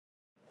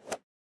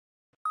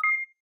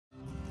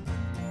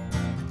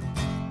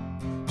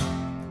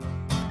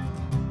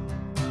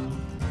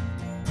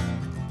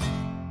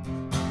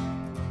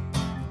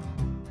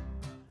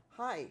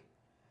Hi,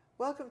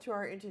 welcome to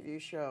our interview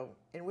show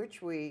in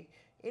which we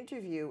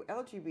interview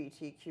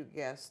LGBTQ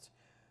guests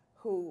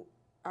who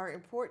are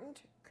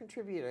important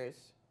contributors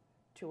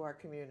to our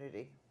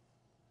community.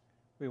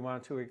 We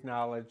want to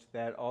acknowledge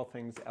that All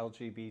Things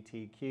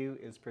LGBTQ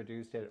is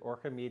produced at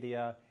Orca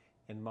Media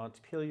in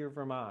Montpelier,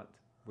 Vermont,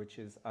 which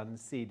is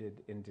unceded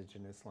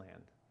Indigenous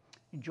land.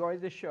 Enjoy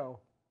the show.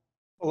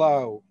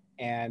 Hello,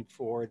 and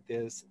for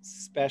this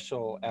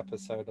special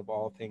episode of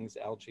All Things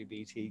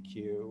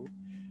LGBTQ,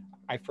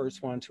 I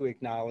first want to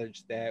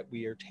acknowledge that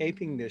we are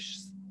taping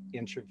this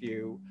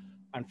interview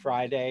on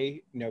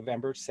Friday,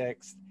 November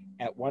 6th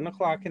at 1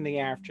 o'clock in the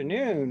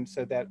afternoon,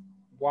 so that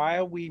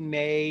while we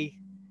may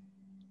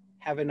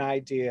have an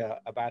idea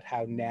about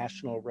how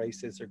national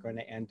races are going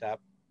to end up,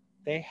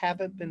 they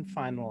haven't been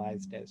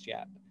finalized as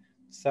yet.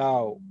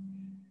 So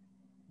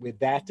with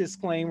that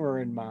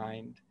disclaimer in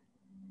mind,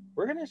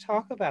 we're going to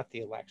talk about the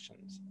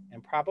elections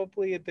and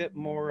probably a bit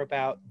more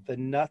about the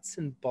nuts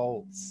and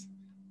bolts,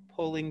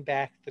 pulling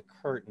back the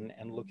curtain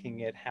and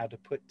looking at how to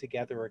put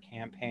together a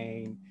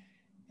campaign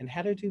and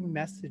how to do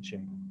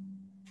messaging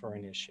for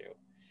an issue.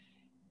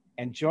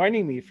 And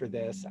joining me for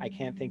this, I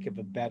can't think of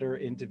a better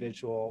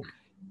individual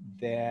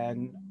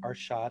than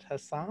Arshad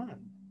Hasan.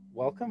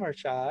 Welcome,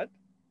 Arshad.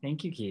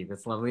 Thank you, Keith.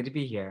 It's lovely to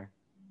be here.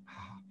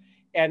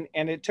 And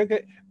it took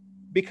it,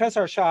 because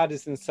Arshad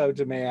is in so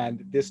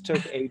demand, this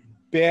took a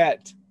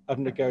bit of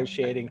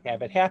negotiating to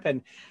have it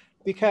happen,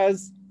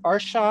 because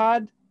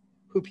Arshad,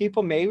 who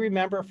people may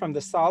remember from the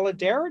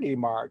Solidarity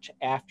March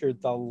after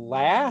the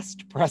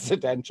last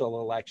presidential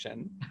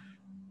election,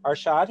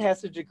 Arshad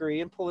has a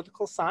degree in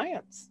political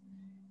science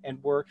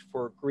and worked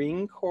for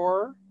Green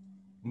Corps,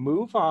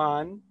 Move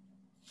On,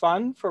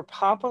 Fund for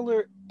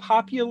Public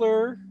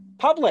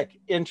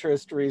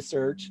Interest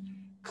Research,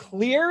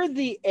 Clear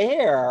the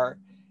Air,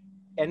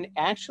 and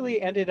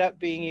actually ended up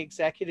being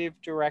executive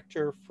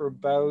director for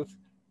both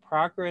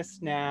Progress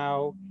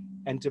Now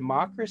and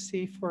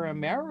Democracy for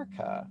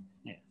America.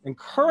 Yeah. And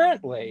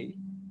currently,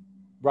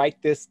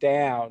 write this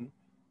down,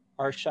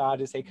 Arshad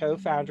is a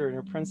co-founder and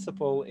a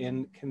principal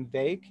in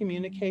Convey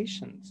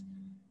Communications,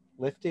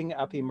 lifting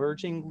up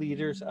emerging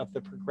leaders of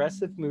the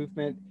progressive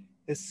movement,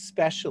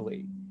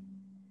 especially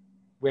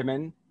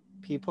women,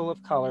 people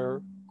of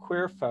color,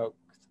 queer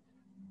folks,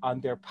 on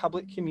their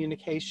public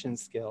communication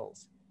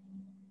skills.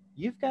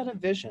 You've got a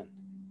vision.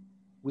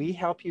 We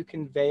help you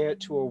convey it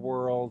to a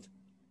world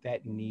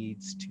that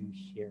needs to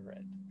hear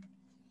it.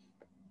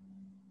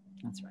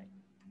 That's right.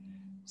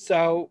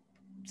 So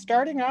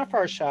starting off,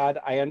 Arshad,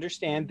 I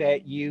understand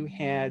that you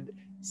had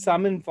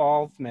some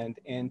involvement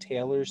in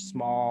Taylor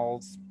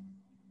Small's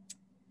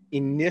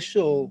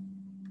initial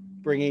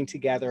bringing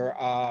together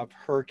of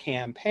her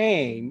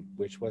campaign,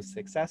 which was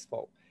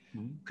successful.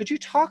 Mm-hmm. Could you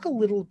talk a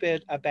little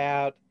bit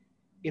about,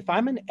 if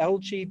I'm an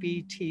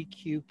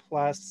LGBTQ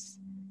plus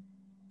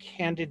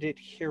candidate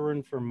here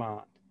in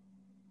Vermont,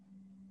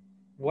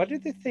 what are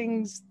the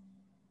things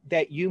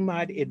that you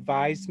might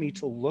advise me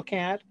to look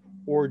at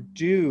or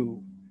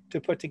do to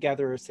put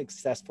together a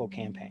successful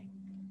campaign?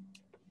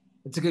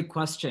 It's a good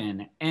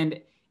question. And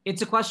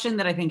it's a question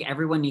that I think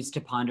everyone needs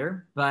to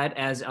ponder, but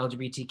as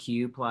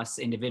LGBTQ plus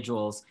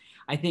individuals,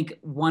 I think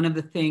one of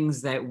the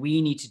things that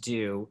we need to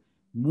do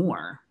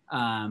more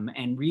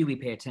and really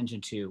pay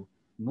attention to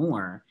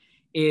more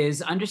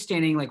is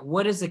understanding, like,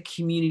 what is a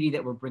community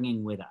that we're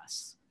bringing with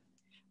us,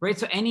 right?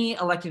 So any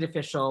elected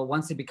official,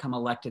 once they become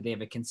elected, they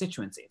have a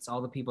constituency. It's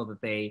all the people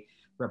that they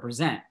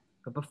represent.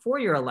 But before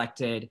you're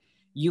elected,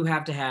 you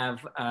have to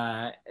have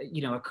a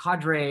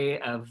cadre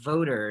of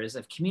voters,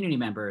 of community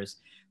members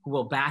who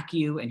will back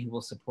you and who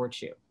will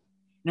support you.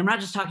 And I'm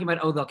not just talking about,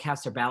 oh, they'll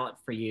cast their ballot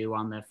for you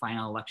on the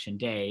final election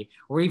day,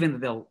 or even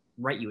that they'll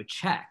write you a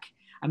check.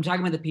 I'm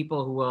talking about the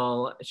people who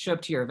will show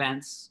up to your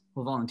events,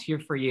 who will volunteer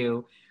for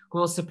you, who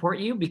will support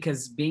you,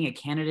 because being a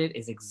candidate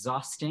is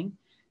exhausting.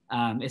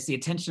 It's the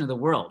attention of the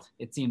world,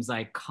 it seems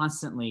like,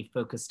 constantly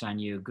focused on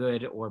you,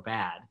 good or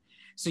bad.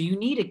 So you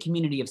need a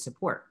community of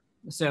support.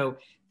 So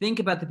think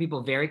about the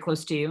people very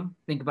close to you.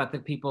 Think about the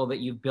people that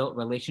you've built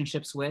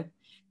relationships with.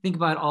 Think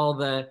about all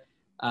the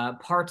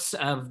parts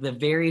of the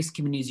various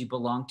communities you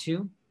belong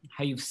to,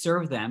 how you've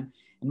served them,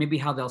 and maybe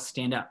how they'll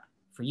stand up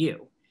for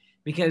you.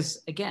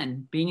 Because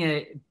again, being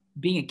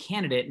a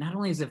candidate, not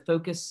only is it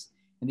focus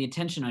and the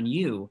attention on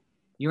you,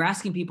 you're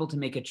asking people to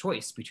make a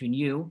choice between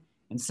you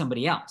and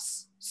somebody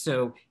else.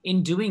 So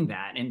in doing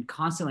that and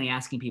constantly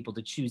asking people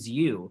to choose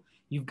you,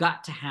 you've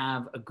got to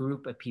have a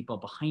group of people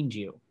behind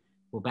you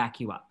who will back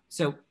you up.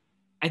 So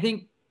I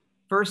think,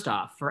 first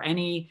off, for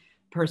any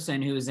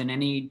person who is in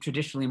any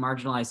traditionally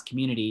marginalized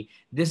community,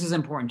 this is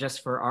important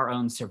just for our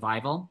own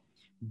survival.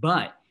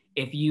 But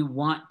if you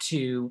want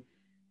to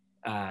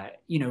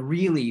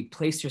really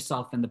place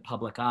yourself in the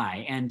public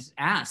eye and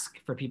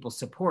ask for people's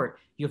support,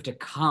 you have to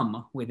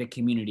come with a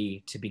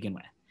community to begin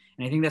with.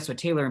 And I think that's what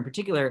Taylor in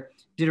particular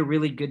did a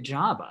really good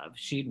job of.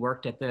 She'd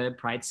worked at the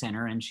Pride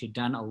Center and she'd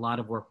done a lot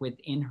of work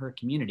within her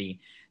community.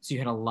 So you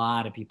had a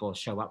lot of people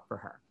show up for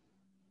her.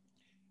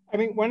 I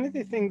mean, one of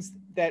the things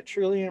that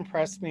truly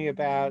impressed me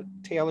about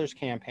Taylor's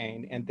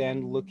campaign, and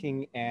then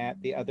looking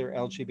at the other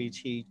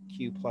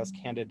LGBTQ plus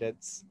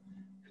candidates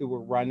who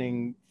were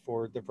running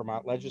for the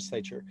Vermont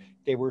legislature,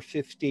 they were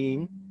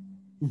 15,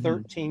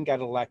 13 got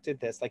elected.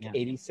 That's like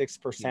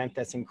 86%.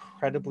 That's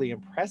incredibly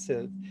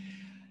impressive.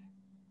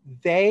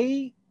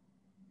 They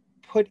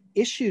put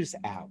issues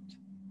out.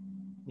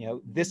 You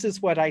know, this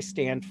is what I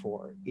stand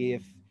for.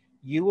 If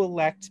you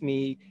elect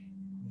me,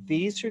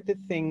 these are the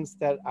things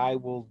that I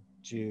will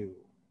do.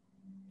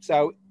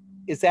 So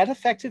is that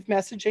effective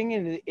messaging?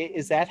 And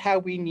is that how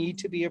we need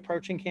to be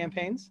approaching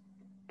campaigns?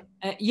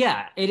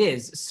 Yeah, it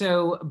is.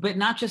 So, but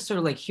not just sort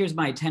of like, here's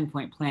my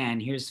 10-point plan,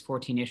 here's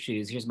 14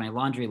 issues, here's my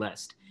laundry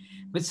list,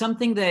 but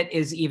something that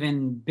is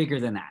even bigger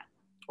than that,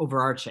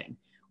 overarching.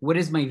 What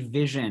is my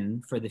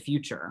vision for the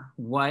future?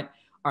 What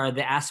are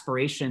the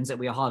aspirations that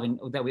we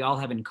all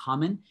have in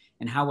common?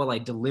 And how will I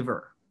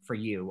deliver for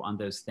you on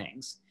those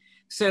things?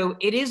 So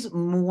it is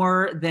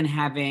more than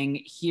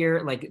having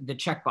here, like the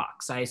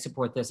checkbox. I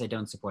support this, I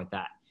don't support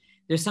that.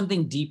 There's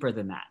something deeper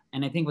than that.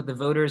 And I think what the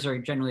voters are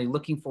generally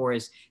looking for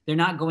is they're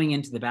not going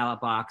into the ballot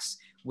box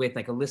with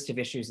like a list of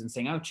issues and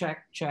saying, oh,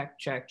 check, check,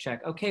 check,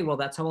 check. Okay, well,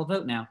 that's how I'll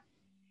vote now.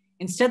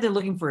 Instead, they're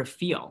looking for a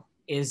feel.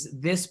 Is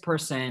this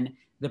person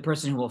the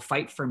person who will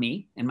fight for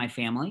me and my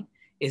family?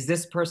 Is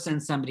this person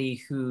somebody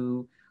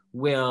who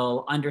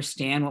will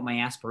understand what my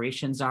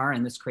aspirations are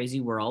in this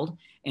crazy world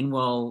and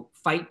will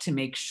fight to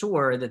make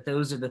sure that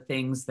those are the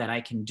things that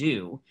I can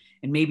do?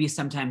 And maybe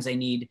sometimes I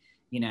need,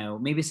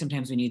 maybe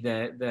sometimes we need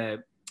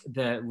the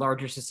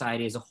larger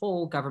society as a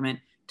whole, government,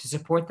 to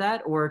support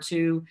that, or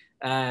to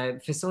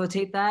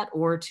facilitate that,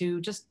 or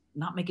to just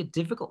not make it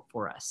difficult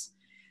for us.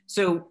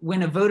 So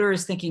when a voter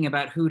is thinking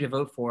about who to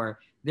vote for,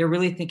 they're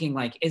really thinking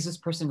like, is this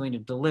person going to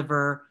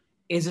deliver?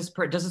 Does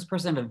this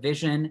person have a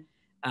vision?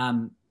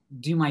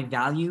 Do my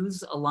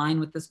values align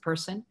with this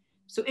person?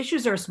 So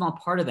issues are a small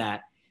part of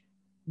that.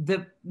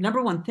 The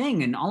number one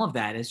thing in all of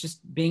that is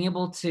just being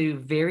able to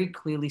very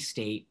clearly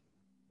state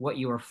what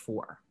you are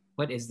for.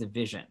 What is the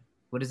vision?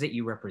 What is it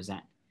you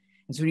represent?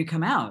 And so when you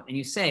come out and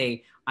you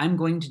say, I'm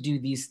going to do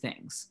these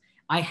things,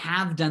 I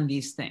have done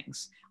these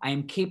things, I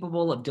am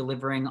capable of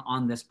delivering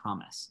on this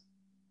promise.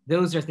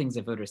 Those are things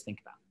that voters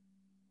think about.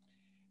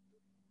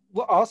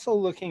 Well, also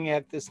looking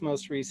at this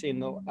most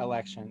recent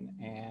election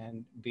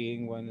and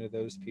being one of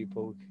those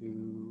people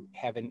who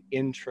have an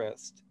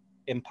interest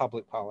in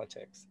public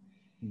politics,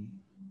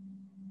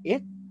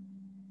 it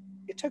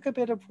took a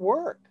bit of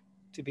work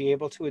to be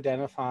able to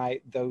identify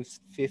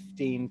those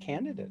 15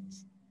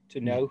 candidates,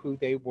 to know who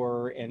they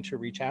were and to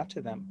reach out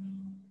to them.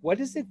 What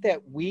is it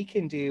that we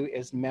can do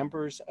as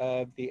members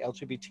of the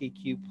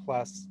LGBTQ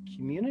plus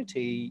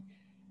community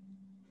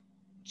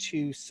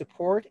to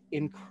support,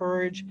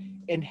 encourage,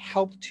 and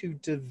help to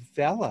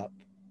develop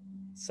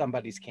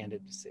somebody's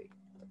candidacy?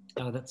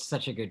 Oh, that's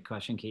such a good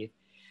question, Keith.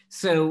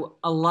 So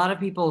a lot of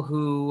people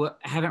who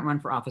haven't run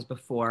for office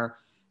before,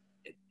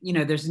 you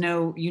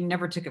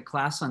never took a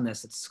class on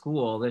this at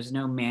school. There's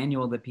no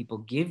manual that people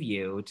give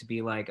you to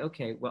be like,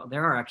 okay, well,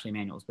 there are actually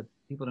manuals, but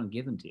people don't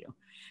give them to you.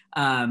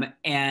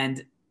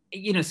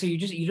 So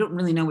you don't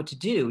really know what to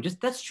do.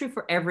 That's true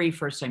for every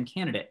first-time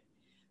candidate.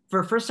 For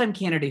a first-time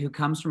candidate who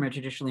comes from a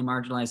traditionally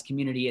marginalized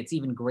community, it's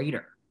even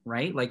greater,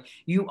 right? Like,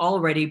 you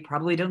already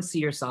probably don't see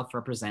yourself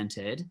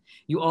represented.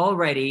 You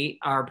already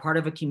are part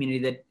of a community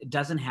that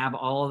doesn't have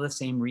all of the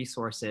same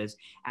resources,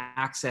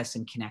 access,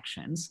 and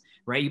connections,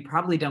 right? You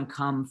probably don't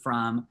come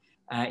from,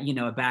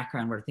 a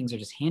background where things are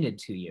just handed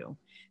to you.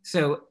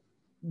 So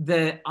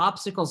the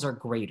obstacles are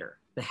greater.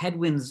 The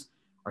headwinds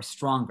are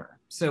stronger.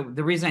 So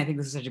the reason I think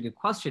this is such a good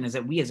question is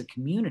that we as a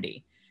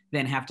community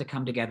then have to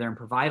come together and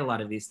provide a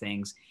lot of these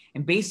things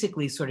and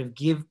basically sort of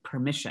give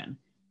permission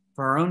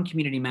for our own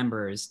community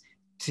members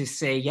to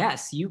say,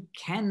 yes, you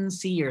can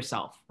see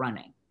yourself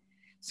running.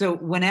 So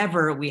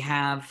whenever we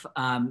have,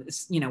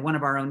 one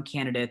of our own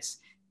candidates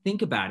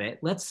think about it,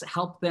 let's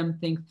help them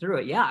think through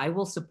it. Yeah, I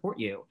will support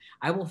you.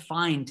 I will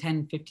find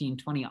 10, 15,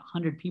 20,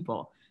 100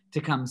 people to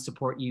come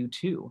support you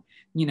too.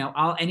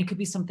 And it could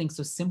be something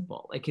so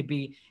simple. It could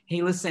be,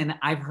 hey, listen,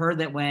 I've heard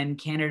that when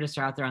candidates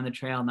are out there on the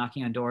trail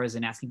knocking on doors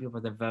and asking people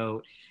to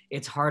vote,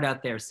 it's hard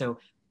out there. So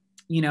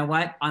you know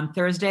what? On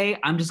Thursday,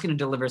 I'm just going to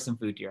deliver some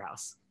food to your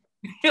house.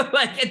 You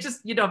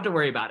don't have to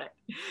worry about it.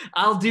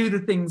 I'll do the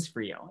things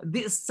for you.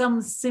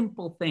 Some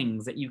simple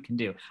things that you can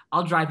do.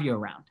 I'll drive you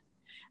around.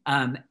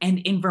 And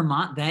in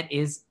Vermont, that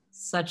is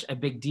such a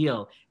big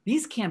deal.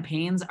 These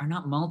campaigns are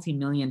not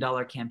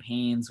multi-million-dollar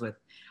campaigns with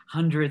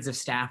hundreds of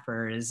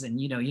staffers,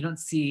 and you don't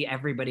see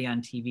everybody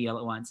on TV all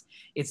at once.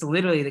 It's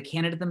literally the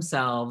candidate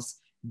themselves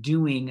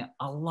doing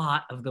a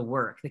lot of the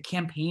work. The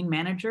campaign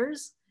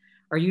managers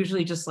are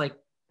usually just like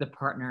the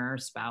partner,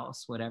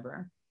 spouse,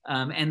 whatever,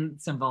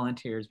 and some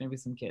volunteers, maybe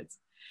some kids.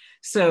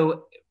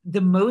 So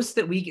the most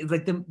that we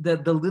like,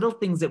 the little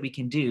things that we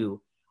can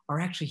do are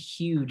actually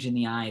huge in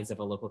the eyes of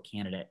a local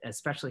candidate,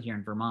 especially here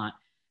in Vermont,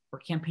 where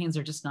campaigns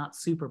are just not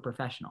super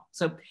professional.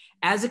 So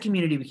as a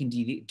community, we can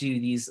do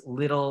these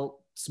little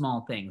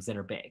small things that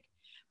are big.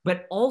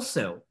 But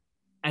also,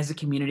 as a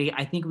community,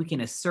 I think we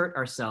can assert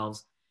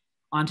ourselves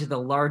onto the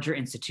larger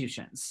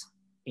institutions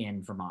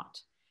in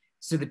Vermont.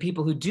 So the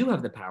people who do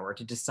have the power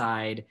to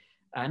decide,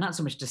 not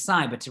so much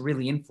decide, but to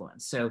really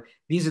influence. So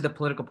these are the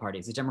political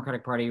parties, the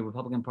Democratic Party,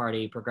 Republican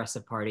Party,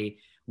 Progressive Party.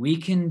 We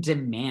can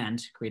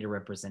demand greater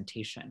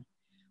representation.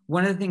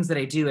 One of the things that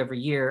I do every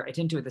year, I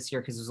didn't do it this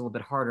year because it was a little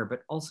bit harder,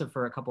 but also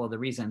for a couple other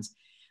reasons.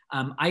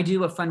 I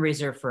do a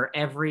fundraiser for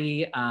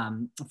every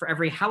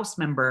House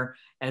member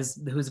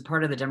who's a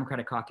part of the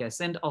Democratic caucus,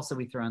 and also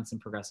we throw in some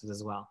progressives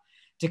as well,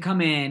 to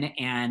come in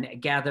and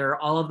gather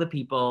all of the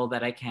people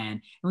that I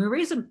can. And we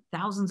raise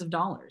thousands of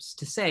dollars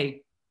to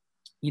say,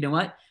 you know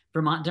what,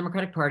 Vermont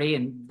Democratic Party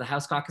and the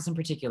House caucus in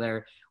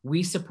particular,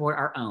 we support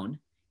our own,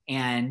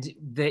 and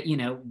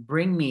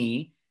bring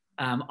me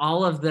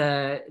all of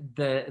the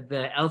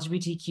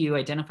LGBTQ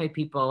identified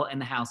people in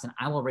the House, and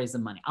I will raise the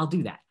money. I'll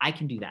do that. I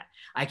can do that.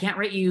 I can't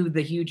write you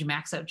the huge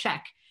max out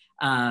check,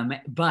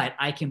 but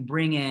I can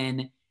bring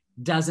in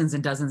dozens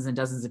and dozens and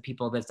dozens of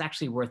people that's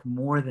actually worth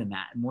more than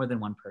that, more than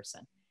one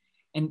person.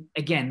 And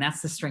again,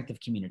 that's the strength of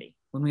community.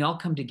 When we all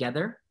come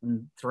together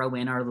and throw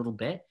in our little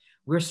bit,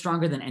 we're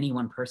stronger than any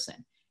one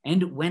person.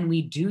 And when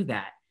we do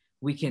that,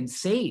 we can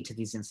say to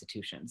these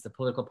institutions, the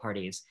political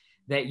parties,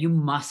 that you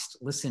must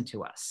listen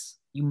to us.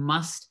 You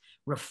must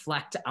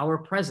reflect our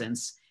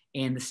presence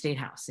in the State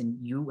House, and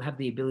you have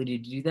the ability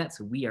to do that.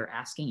 So we are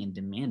asking and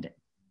demanding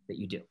that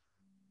you do.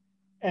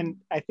 And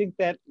I think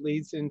that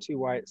leads into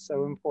why it's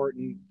so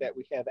important that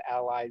we have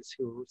allies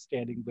who are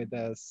standing with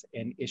us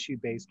in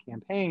issue-based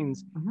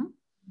campaigns,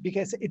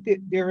 because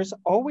there is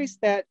always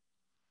that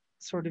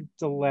sort of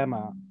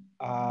dilemma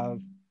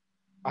of,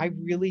 I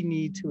really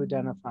need to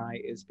identify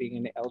as being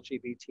an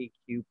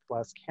LGBTQ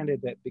plus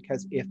candidate,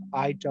 because if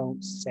I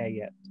don't say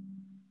it,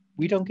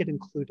 we don't get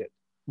included.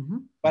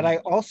 But I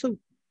also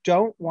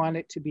don't want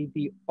it to be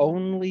the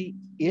only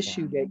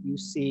issue that you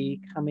see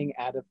coming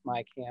out of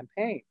my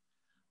campaign.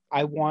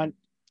 I want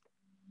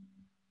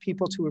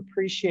people to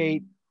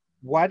appreciate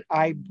what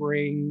I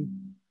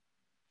bring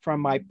from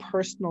my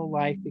personal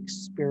life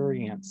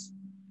experience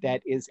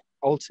that is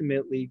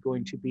ultimately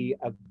going to be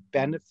a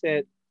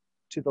benefit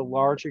to the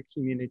larger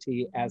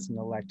community as an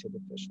elected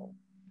official.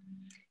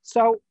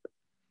 So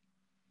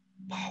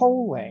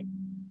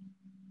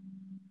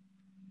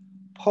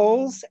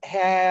polls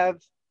have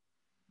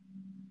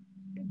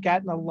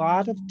gotten a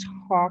lot of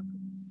talk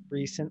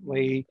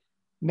recently,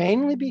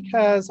 mainly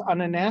because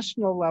on a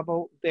national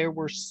level, they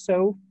were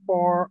so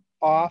far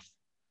off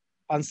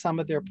on some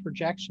of their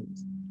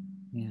projections.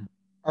 Yeah.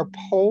 Are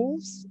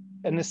polls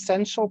an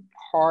essential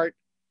part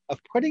of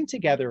putting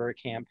together a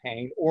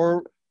campaign,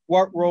 or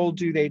what role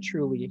do they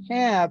truly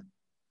have?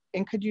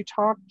 And could you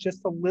talk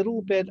just a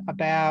little bit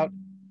about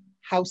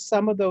how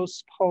some of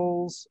those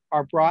polls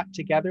are brought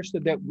together so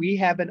that we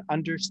have an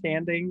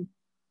understanding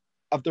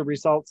of the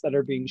results that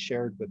are being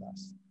shared with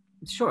us?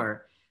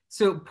 Sure.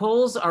 So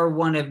polls are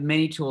one of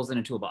many tools in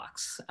a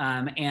toolbox,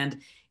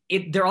 and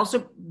they're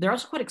also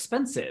quite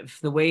expensive.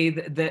 The way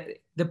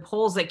the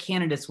polls that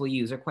candidates will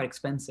use are quite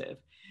expensive,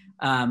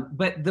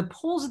 but the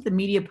polls that the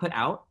media put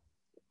out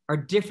are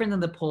different than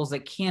the polls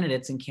that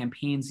candidates and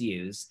campaigns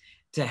use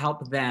to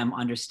help them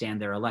understand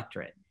their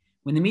electorate.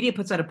 When the media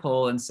puts out a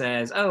poll and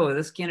says, "Oh,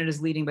 this candidate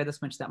is leading by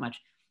this much, that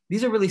much,"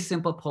 these are really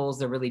simple polls.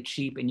 They're really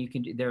cheap, and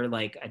they're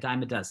like a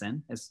dime a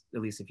dozen, at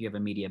least if you have a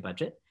media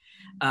budget.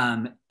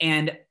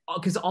 And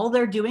because all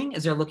they're doing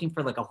is they're looking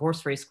for like a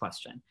horse race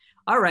question.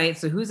 All right,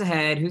 so who's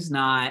ahead, who's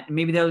not?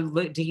 Maybe they're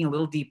digging a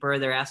little deeper.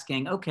 They're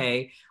asking,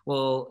 okay,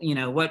 well,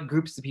 what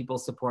groups do people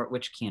support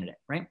which candidate,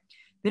 right?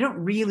 They don't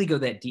really go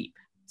that deep.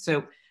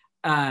 So,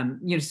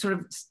 sort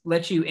of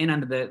let you in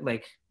under the,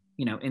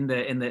 in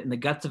the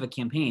guts of a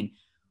campaign.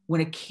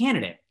 When a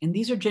candidate, and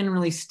these are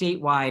generally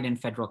statewide and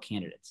federal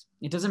candidates,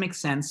 it doesn't make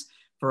sense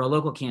for a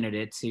local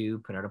candidate to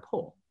put out a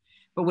poll.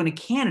 But when a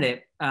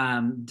candidate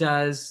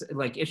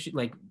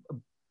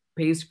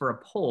pays for a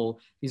poll,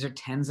 these are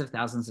tens of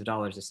thousands of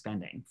dollars of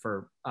spending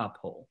for a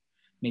poll,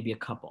 maybe a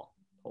couple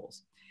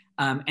polls.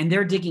 And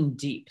they're digging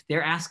deep.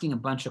 They're asking a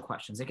bunch of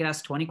questions. They could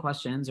ask 20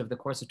 questions over the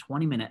course of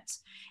 20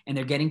 minutes, and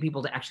they're getting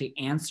people to actually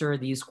answer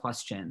these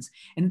questions.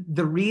 And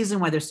the reason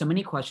why there's so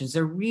many questions,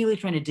 they're really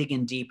trying to dig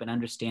in deep and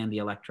understand the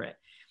electorate.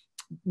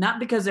 Not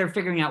because they're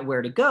figuring out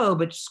where to go,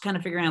 but just kind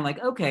of figuring out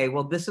like, okay,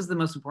 well, this is the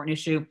most important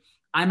issue.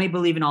 I may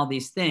believe in all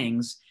these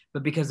things,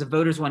 but because the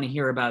voters want to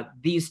hear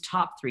about these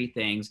top three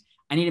things,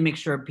 I need to make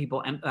sure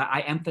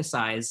I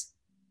emphasize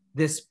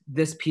this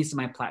piece of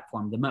my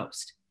platform the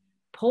most.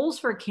 Polls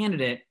for a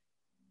candidate,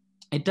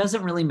 it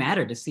doesn't really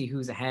matter to see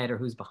who's ahead or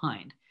who's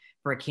behind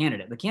for a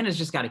candidate. The candidate's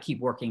just got to keep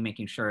working,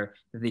 making sure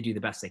that they do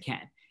the best they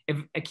can. If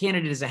a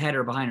candidate is ahead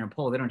or behind in a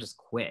poll, they don't just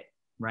quit,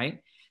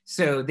 right?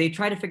 So they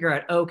try to figure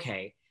out,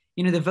 okay,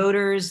 the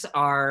voters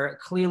are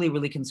clearly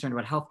really concerned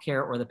about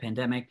healthcare or the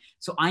pandemic.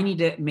 So I need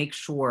to make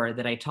sure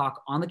that I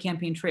talk on the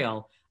campaign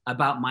trail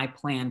about my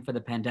plan for the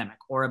pandemic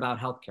or about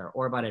healthcare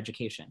or about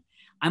education.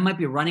 I might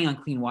be running on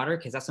clean water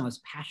because that's the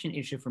most passionate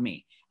issue for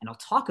me, and I'll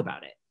talk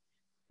about it.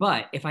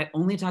 But if I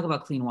only talk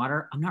about clean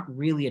water, I'm not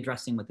really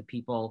addressing what the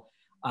people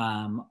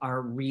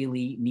are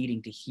really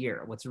needing to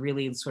hear, what's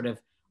really sort of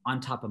on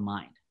top of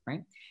mind,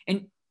 right?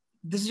 And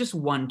this is just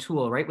one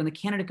tool, right? When the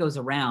candidate goes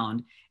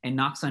around and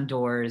knocks on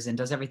doors and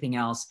does everything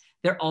else,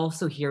 they're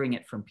also hearing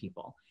it from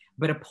people.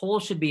 But a poll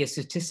should be a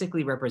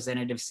statistically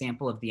representative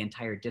sample of the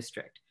entire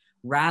district,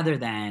 rather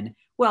than,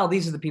 well,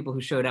 these are the people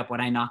who showed up when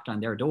I knocked on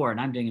their door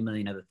and I'm doing a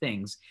million other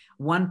things.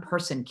 One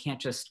person can't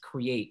just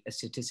create a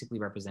statistically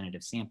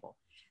representative sample.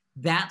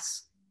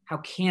 That's how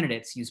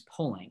candidates use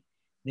polling.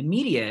 The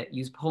media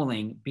use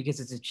polling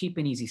because it's a cheap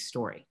and easy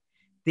story.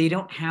 They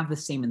don't have the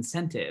same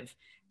incentive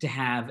to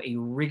have a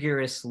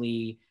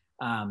rigorously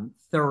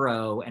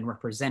thorough and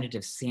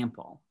representative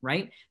sample,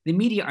 right? The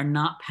media are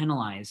not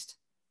penalized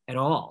at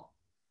all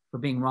for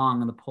being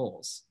wrong on the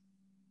polls.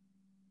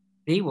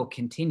 They will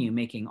continue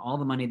making all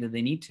the money that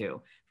they need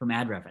to from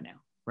ad revenue,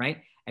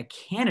 right? A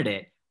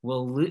candidate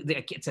will lose.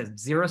 It's a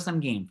zero-sum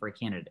game for a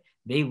candidate.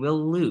 They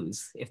will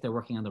lose if they're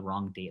working on the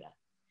wrong data.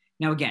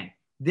 Now, again,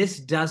 this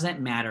doesn't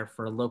matter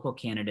for local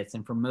candidates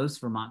and for most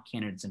Vermont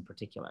candidates in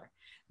particular.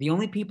 The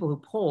only people who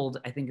polled,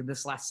 I think, in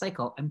this last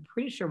cycle, I'm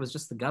pretty sure was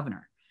just the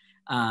governor.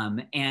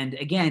 And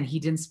again, he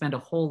didn't spend a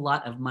whole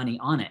lot of money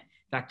on it.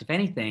 In fact, if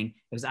anything,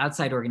 it was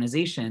outside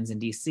organizations in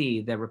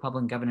DC, the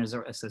Republican Governors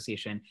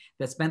Association,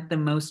 that spent the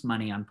most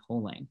money on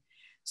polling.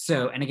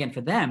 So, and again,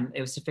 for them,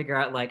 it was to figure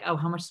out like, oh,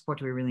 how much support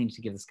do we really need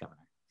to give this governor?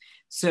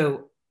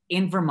 So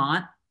in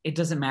Vermont, it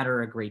doesn't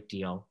matter a great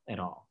deal at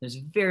all. There's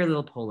very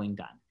little polling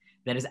done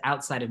that is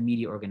outside of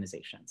media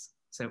organizations.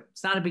 So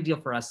it's not a big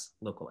deal for us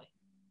locally.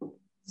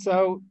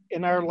 So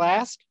in our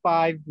last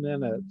 5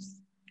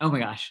 minutes, oh my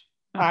gosh.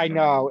 I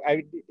know,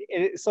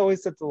 it's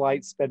always a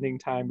delight spending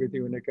time with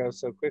you and it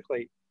goes so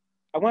quickly.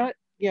 I want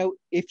to,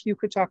 if you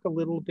could talk a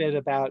little bit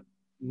about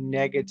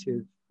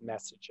negative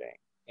messaging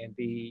and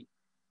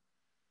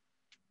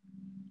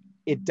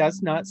it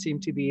does not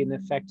seem to be an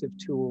effective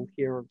tool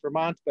here in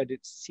Vermont, but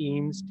it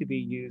seems to be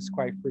used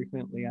quite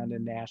frequently on a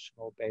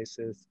national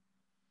basis.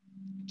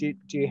 Do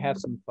you have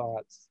some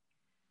thoughts?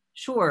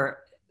 Sure.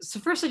 So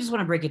first, I just want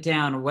to break it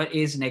down. What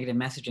is negative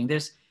messaging?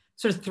 There's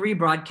sort of 3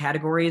 broad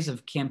categories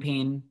of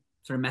campaign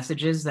sort of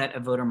messages that a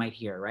voter might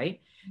hear,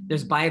 right?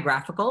 There's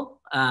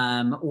biographical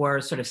or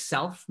sort of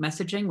self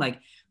messaging, like,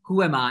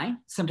 who am I?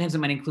 Sometimes it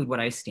might include what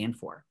I stand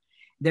for.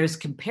 There's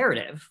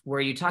comparative, where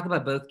you talk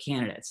about both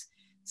candidates.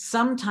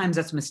 Sometimes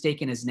that's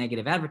mistaken as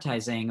negative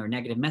advertising or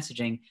negative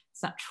messaging.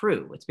 It's not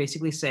true. It's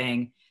basically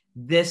saying,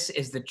 this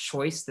is the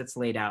choice that's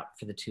laid out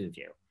for the two of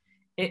you.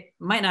 It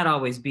might not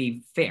always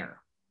be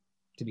fair,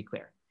 to be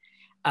clear,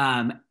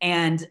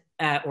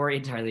 or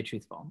entirely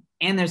truthful.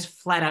 And there's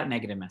flat out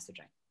negative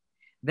messaging.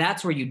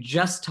 That's where you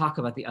just talk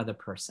about the other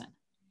person.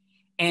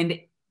 And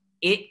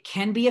it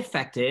can be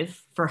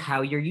effective for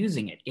how you're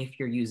using it, if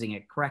you're using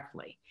it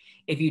correctly.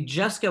 If you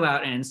just go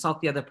out and insult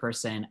the other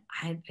person,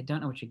 I don't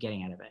know what you're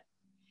getting out of it.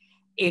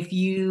 If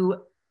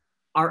you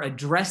are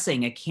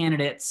addressing a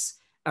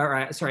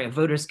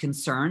voter's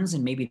concerns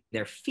and maybe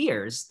their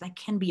fears, that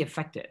can be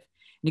effective.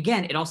 And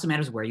again, it also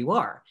matters where you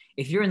are.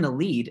 If you're in the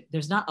lead,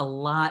 there's not a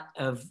lot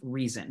of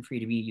reason for you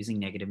to be using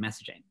negative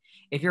messaging.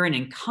 If you're an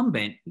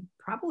incumbent, you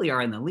probably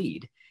are in the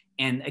lead.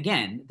 And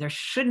again, there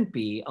shouldn't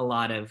be a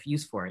lot of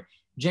use for it.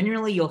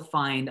 Generally, you'll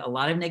find a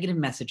lot of negative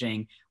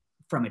messaging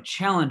from a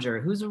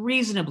challenger who's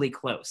reasonably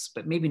close,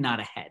 but maybe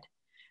not ahead.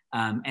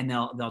 And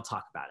they'll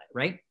talk about it,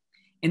 right?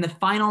 In the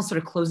final sort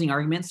of closing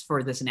arguments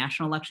for this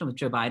national election with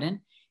Joe Biden,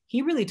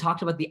 he really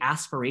talked about the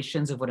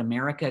aspirations of what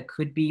America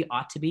could be,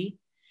 ought to be.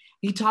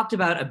 He talked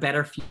about a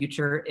better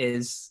future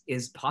is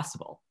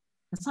possible.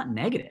 That's not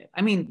negative.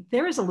 I mean,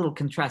 there is a little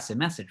contrasted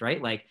message,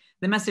 right? Like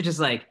the message is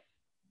like,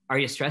 are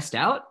you stressed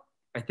out?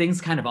 Are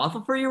things kind of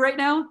awful for you right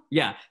now?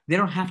 Yeah, they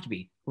don't have to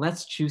be.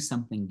 Let's choose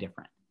something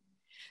different.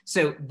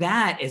 So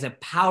that is a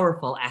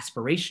powerful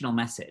aspirational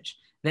message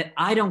that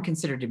I don't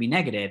consider to be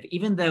negative,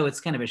 even though it's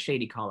kind of a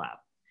shady call out.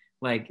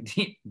 Like,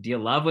 do you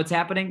love what's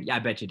happening? Yeah, I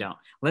bet you don't.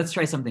 Let's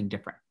try something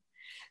different.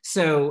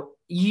 So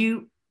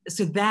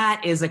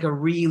that is like a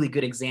really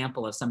good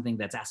example of something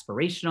that's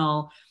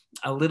aspirational,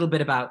 a little bit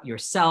about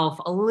yourself,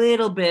 a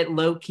little bit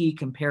low-key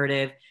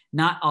comparative,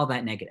 not all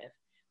that negative.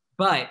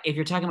 But if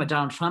you're talking about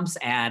Donald Trump's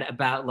ad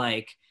about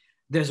like,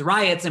 there's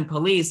riots and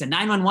police and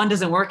 911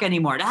 doesn't work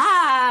anymore,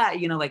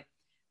 like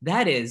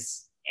that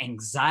is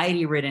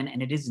anxiety ridden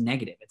and it is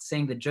negative. It's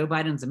saying that Joe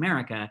Biden's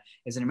America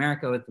is an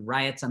America with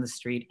riots on the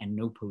street and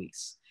no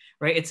police,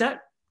 right? It's not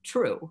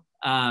true.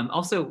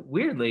 Also,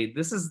 weirdly,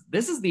 this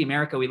is the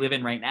America we live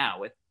in right now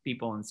with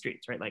people in the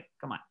streets, right? Like,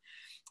 come on.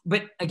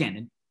 But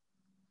again,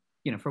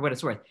 for what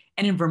it's worth.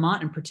 And in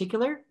Vermont in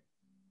particular,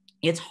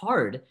 it's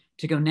hard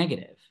to go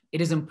negative. It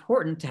is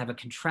important to have a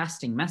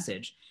contrasting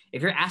message.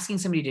 If you're asking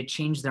somebody to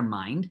change their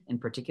mind in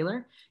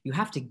particular, you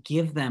have to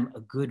give them a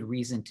good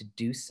reason to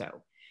do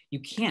so. You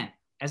can't,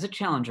 as a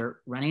challenger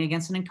running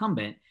against an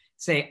incumbent,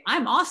 say,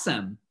 I'm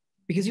awesome,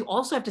 because you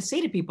also have to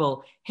say to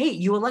people, hey,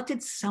 you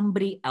elected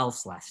somebody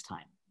else last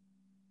time.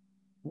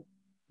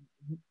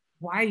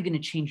 Why are you going to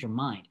change your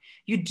mind?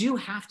 You do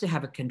have to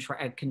have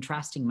a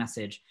contrasting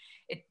message,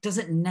 it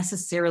doesn't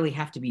necessarily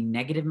have to be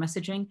negative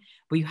messaging,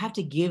 but you have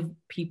to give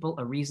people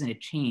a reason to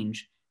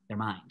change their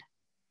mind.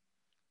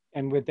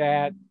 And with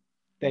that,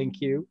 thank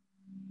you.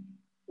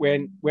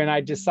 When I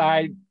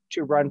decide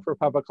to run for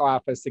public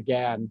office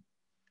again,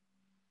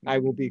 I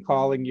will be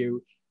calling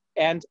you.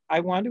 And I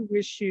want to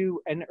wish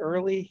you an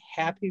early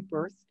happy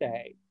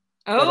birthday.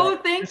 Oh,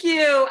 thank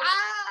you.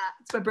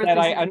 It's my birthday.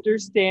 That I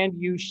understand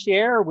you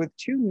share with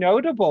two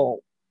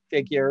notable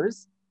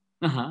figures,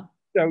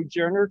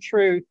 Sojourner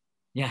Truth,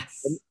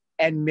 yes,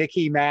 and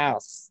Mickey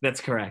Mouse.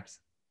 That's correct.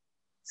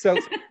 So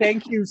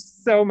thank you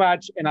so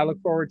much, and I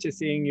look forward to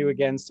seeing you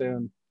again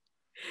soon.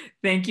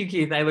 Thank you,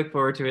 Keith. I look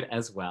forward to it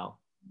as well.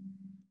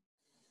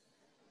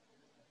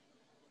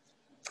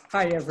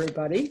 Hi,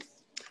 everybody.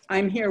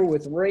 I'm here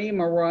with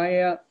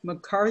Mariah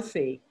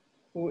MacCarthy,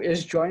 who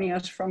is joining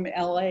us from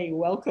LA.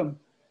 Welcome.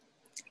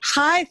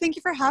 Hi, thank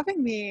you for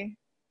having me.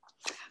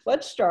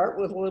 Let's start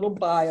with a little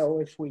bio,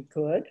 if we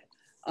could.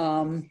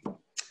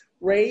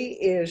 Ray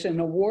is an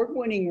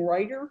award-winning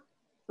writer,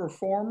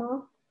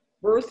 performer,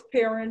 birth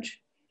parent,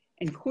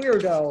 and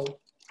queerdo.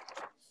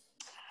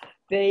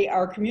 They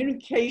are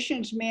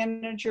communications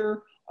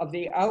manager of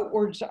the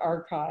Outwards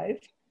Archive,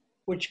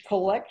 which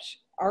collects,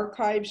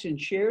 archives, and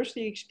shares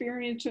the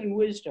experience and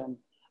wisdom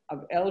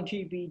of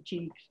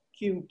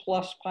LGBTQ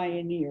plus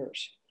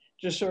pioneers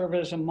to serve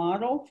as a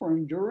model for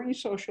enduring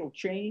social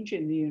change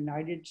in the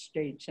United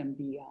States and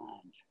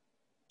beyond.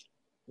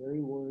 Very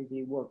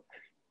worthy work.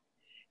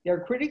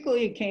 Their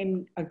critically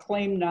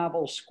acclaimed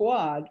novel,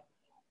 Squad,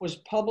 was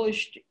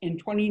published in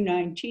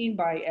 2019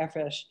 by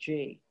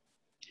FSG.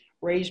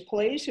 Ray's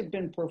plays have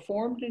been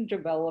performed and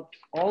developed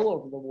all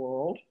over the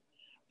world,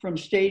 from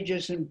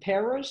stages in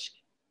Paris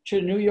to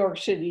New York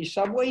City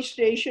subway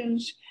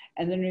stations,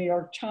 and the New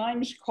York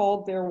Times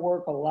called their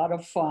work a lot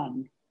of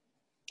fun.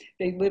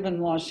 They live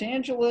in Los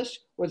Angeles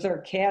with their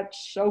cat,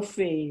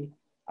 Sophie.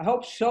 I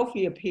hope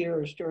Sophie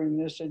appears during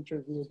this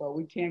interview, but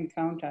we can't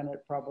count on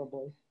it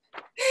probably.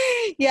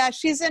 Yeah,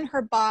 she's in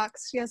her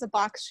box. She has a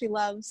box she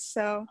loves,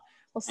 so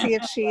we'll see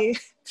if she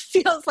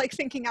feels like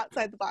thinking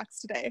outside the box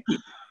today.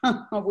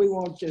 We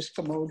won't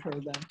discommode her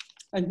then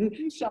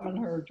and summon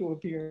her to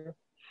appear.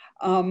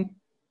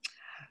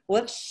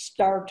 Let's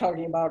start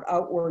talking about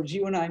Outwards.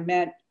 You and I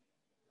met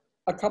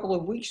a couple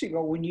of weeks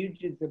ago when you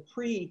did the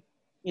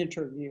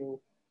pre-interview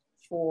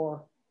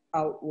for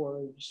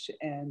Outwards,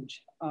 and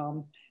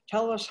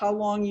tell us how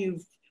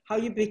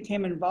you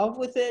became involved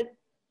with it.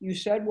 You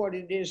said what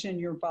it is in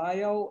your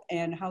bio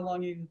and how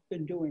long you've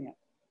been doing it.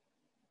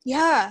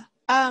 Yeah,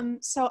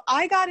 so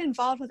I got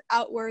involved with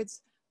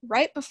Outwards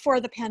right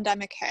before the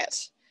pandemic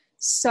hit.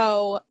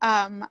 So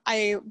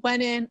I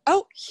went in,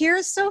 oh,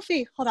 here's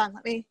Sophie. Hold on,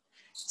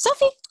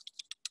 Sophie.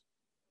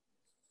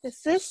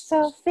 This is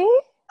Sophie.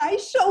 Hi,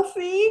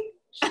 Sophie.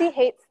 She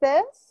hates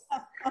this,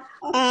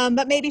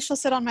 but maybe she'll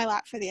sit on my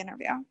lap for the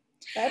interview.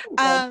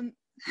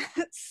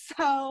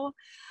 So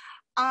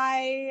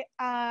I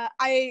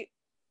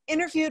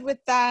interviewed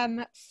with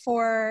them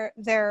for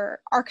their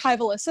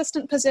archival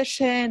assistant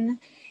position,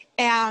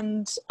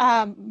 and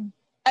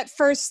at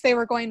first they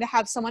were going to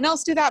have someone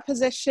else do that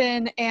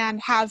position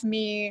and have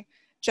me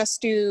just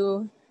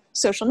do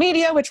social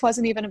media, which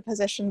wasn't even a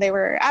position they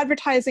were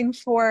advertising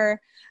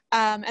for.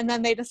 And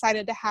then they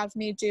decided to have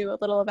me do a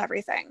little of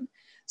everything.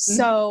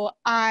 So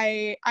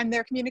I'm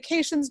their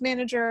communications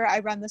manager. I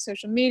run the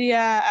social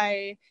media.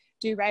 I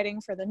do writing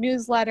for the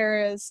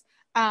newsletters.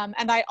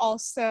 And I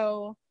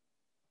also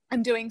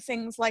am doing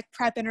things like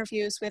prep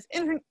interviews with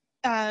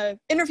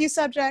interview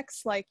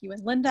subjects like you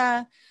and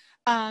Linda.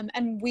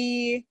 And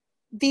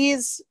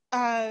these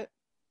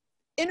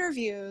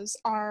interviews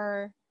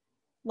are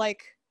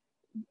like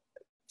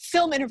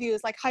film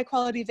interviews, like high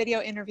quality video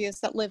interviews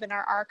that live in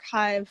our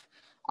archive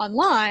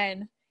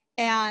online.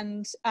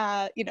 And,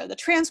 the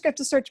transcript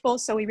is searchable.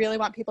 So we really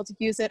want people to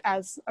use it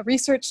as a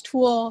research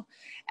tool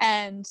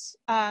and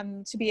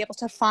to be able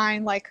to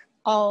find like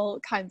all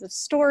kinds of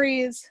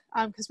stories,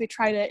 because we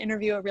try to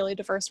interview a really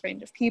diverse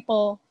range of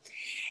people.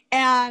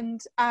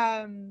 And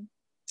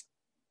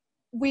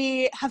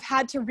we have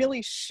had to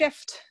really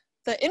shift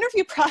the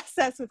interview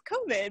process with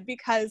COVID,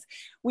 because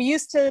we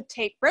used to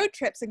take road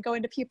trips and go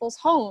into people's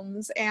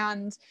homes,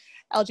 and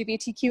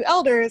LGBTQ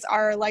elders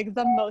are like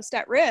the most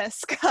at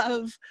risk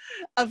of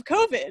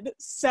COVID.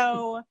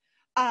 So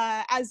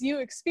as you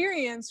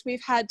experienced,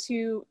 we've had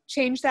to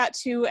change that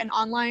to an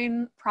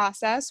online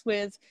process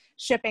with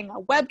shipping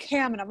a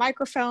webcam and a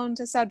microphone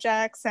to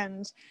subjects,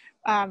 and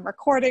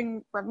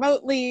recording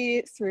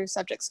remotely through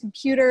subjects'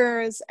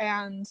 computers.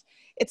 And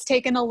it's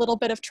taken a little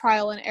bit of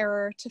trial and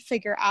error to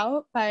figure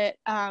out, but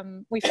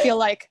we feel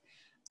like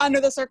under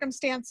the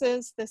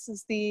circumstances, this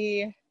is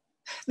the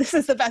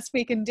best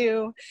we can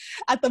do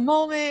at the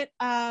moment,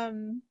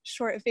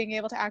 short of being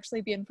able to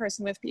actually be in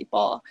person with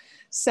people.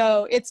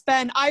 So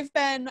I've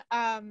been,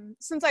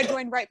 since I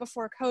joined right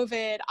before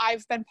COVID,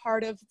 I've been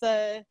part of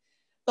the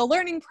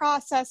learning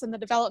process and the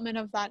development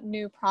of that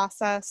new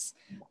process.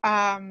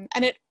 And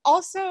it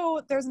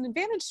also, there's an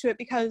advantage to it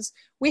because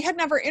we had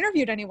never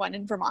interviewed anyone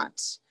in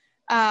Vermont.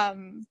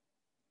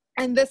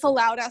 And this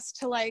allowed us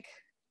to like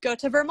go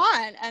to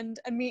Vermont and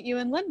meet you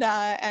and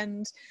Linda.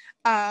 And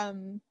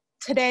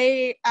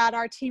today at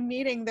our team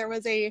meeting, there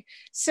was a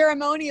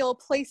ceremonial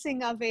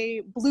placing of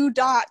a blue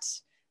dot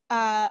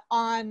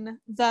on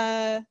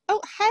the,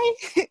 oh,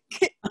 hi,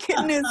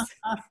 Kitten is,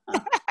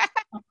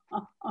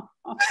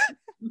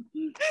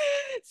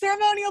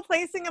 ceremonial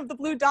placing of the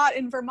blue dot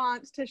in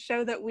Vermont to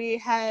show that we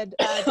had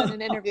done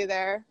an interview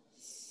there.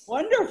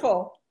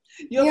 Wonderful.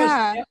 You have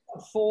a staff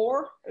of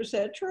 4, is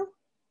that true?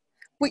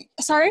 Wait,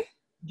 sorry?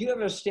 Do you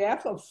have a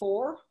staff of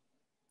 4?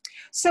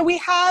 So we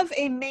have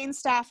a main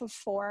staff of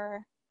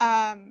 4,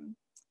 and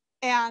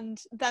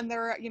then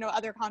there are, you know,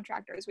 other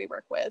contractors we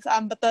work with.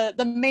 But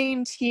the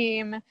main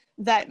team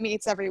that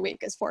meets every week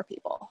is 4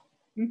 people.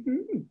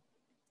 Mm-hmm.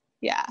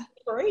 Yeah.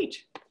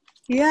 Great.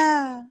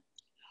 Yeah.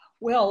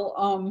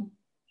 Well,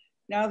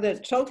 now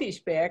that Sophie's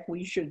back,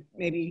 we should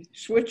maybe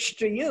switch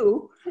to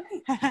you.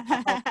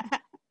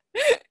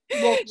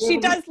 She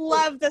does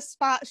love the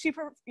spot. She,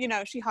 you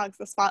know, she hogs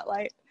the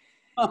spotlight.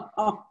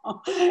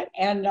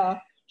 And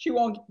she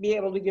won't be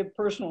able to give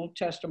personal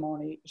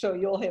testimony, so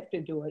you'll have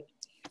to do it.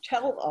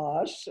 Tell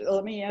us,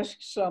 let me ask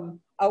some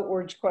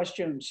outwards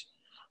questions.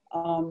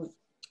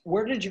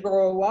 Where did you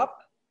grow up?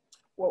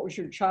 What was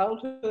your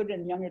childhood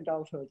and young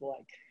adulthood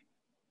like?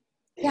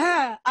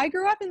 Yeah, I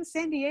grew up in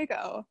San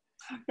Diego.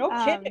 No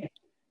kidding.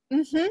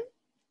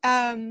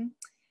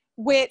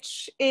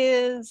 Which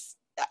is,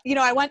 you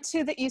know, I went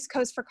to the East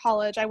Coast for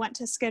college. I went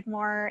to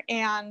Skidmore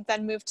and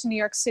then moved to New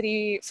York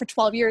City for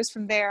 12 years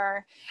from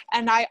there.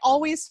 And I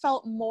always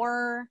felt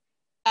more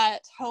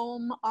at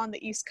home on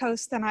the East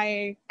Coast than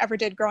I ever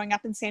did growing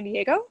up in San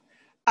Diego.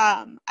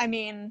 I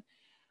mean,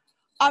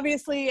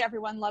 obviously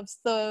everyone loves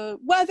the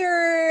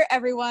weather,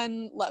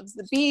 everyone loves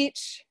the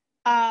beach,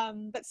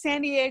 but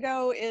San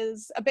Diego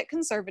is a bit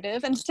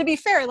conservative. And to be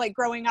fair, like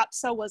growing up,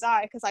 so was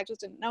I, because I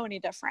just didn't know any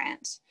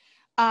different.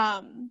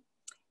 You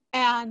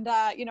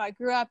know, I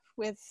grew up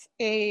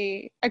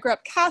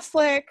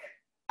Catholic.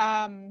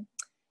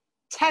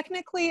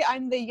 Technically,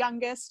 I'm the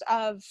youngest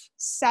of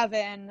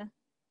 7,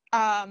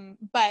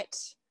 but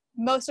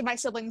most of my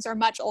siblings are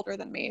much older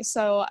than me.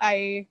 So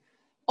I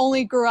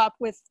only grew up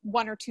with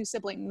 1 or 2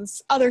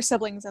 other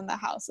siblings in the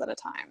house at a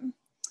time.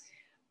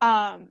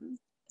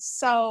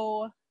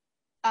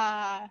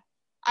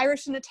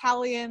 Irish and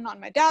Italian on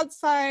my dad's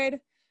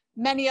side,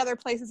 many other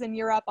places in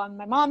Europe on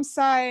my mom's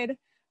side.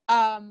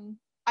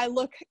 I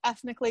look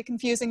ethnically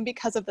confusing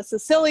because of the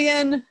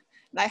Sicilian, and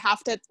I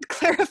have to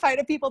clarify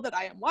to people that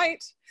I am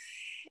white.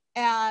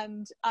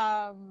 And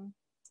I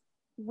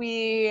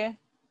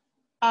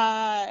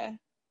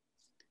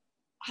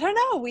don't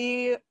know,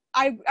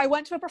 I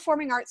went to a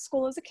performing arts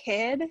school as a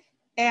kid,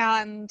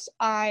 and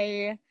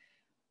I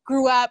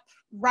grew up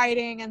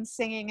writing and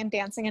singing and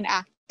dancing and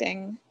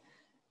acting.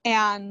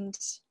 And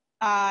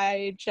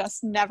I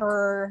just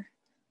the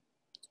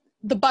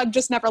bug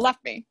just never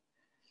left me.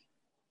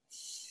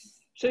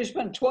 So you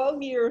spent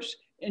 12 years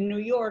in New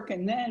York,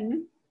 and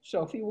then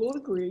Sophie will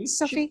agree.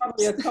 Sophie. She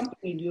probably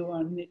accompanied you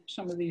on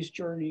some of these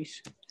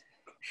journeys.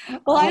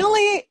 Well,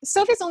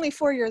 Sophie's only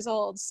 4 years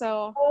old,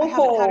 so I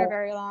haven't had her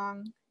very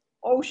long.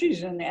 Oh,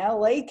 she's an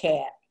LA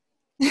cat.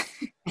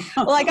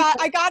 Well, I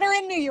got her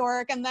in New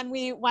York, and then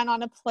we went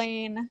on a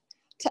plane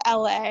to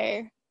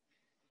LA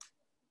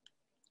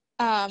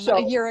a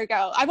year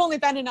ago. I've only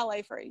been in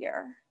LA for a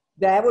year.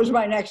 That was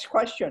my next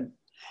question.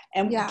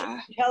 And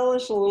yeah. Tell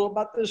us a little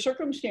about the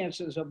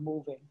circumstances of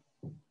moving.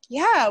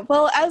 Yeah,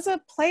 well, as a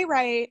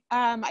playwright,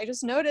 I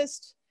just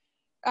noticed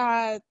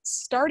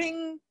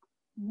starting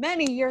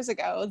many years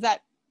ago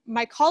that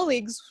my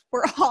colleagues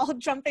were all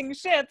jumping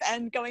ship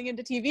and going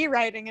into TV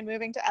writing and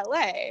moving to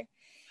LA,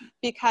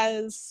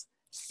 because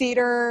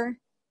theater,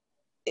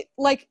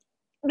 like,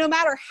 no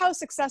matter how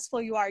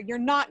successful you are, you're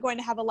not going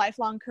to have a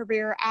lifelong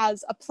career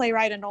as a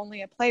playwright and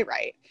only a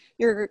playwright.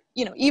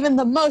 Even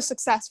the most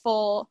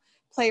successful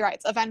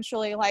playwrights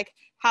eventually like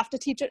have to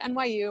teach at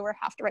NYU or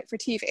have to write for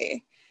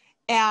TV.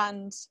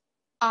 And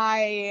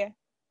I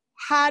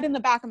had in the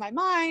back of my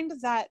mind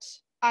that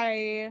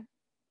I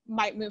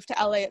might move to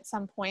LA at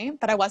some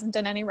point, but I wasn't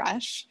in any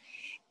rush.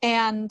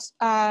 And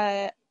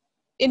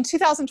in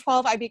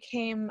 2012, I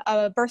became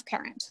a birth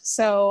parent.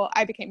 So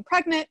I became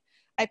pregnant.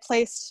 I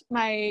placed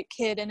my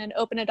kid in an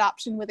open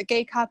adoption with a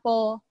gay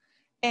couple,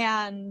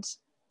 and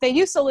they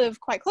used to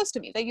live quite close to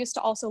me. They used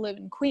to also live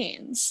in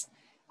Queens.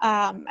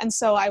 And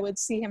so I would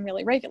see him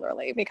really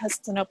regularly because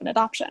it's an open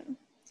adoption.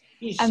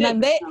 He's and then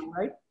now,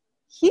 right?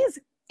 He's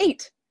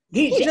 8.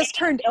 He just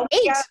turned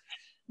 8.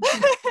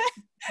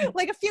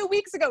 Like a few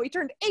weeks ago, he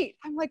turned 8.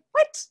 I'm like,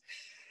 what?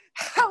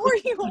 How are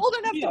you old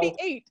enough to be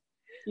 8?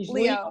 He's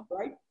Leo,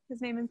 right?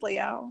 His name is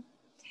Leo.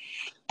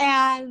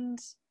 And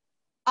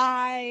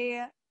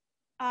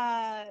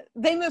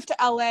they moved to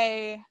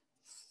LA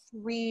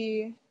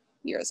 3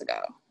 years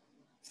ago.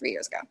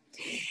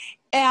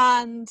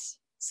 And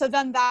so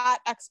then that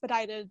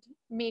expedited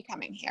me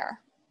coming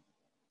here.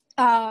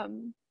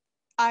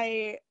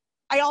 I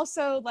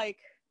also I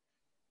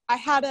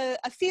had a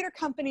theater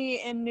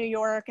company in New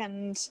York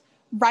and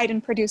write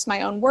and produce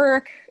my own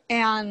work.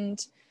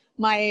 And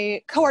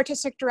my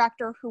co-artistic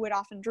director, who would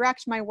often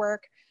direct my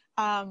work,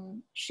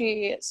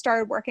 she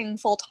started working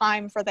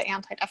full-time for the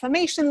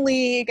Anti-Defamation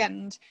League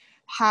and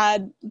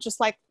had just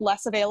like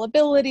less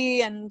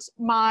availability. And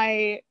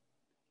my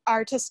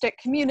artistic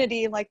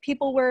community, like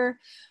people were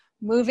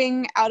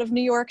moving out of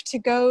New York to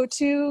go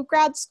to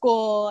grad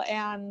school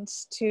and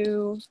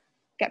to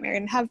get married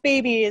and have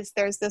babies.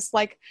 There's this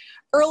like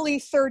early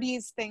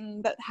 30s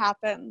thing that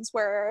happens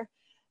where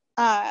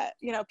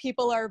you know,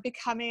 people are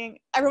becoming,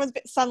 everyone's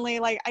suddenly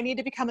like, I need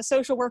to become a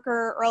social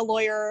worker or a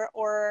lawyer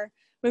or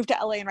move to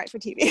LA and write for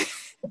TV.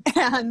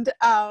 And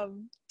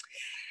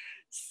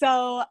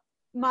so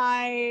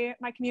my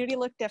community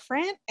looked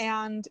different,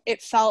 and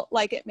it felt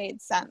like it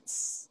made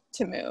sense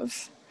to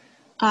move.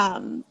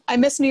 I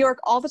miss New York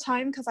all the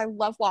time because I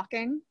love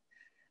walking.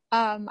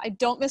 I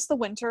don't miss the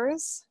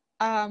winters,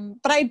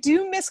 but I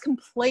do miss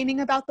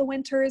complaining about the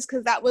winters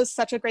because that was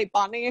such a great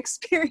bonding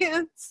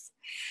experience.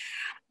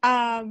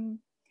 And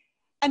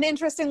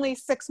interestingly,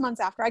 6 months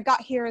after I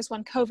got here is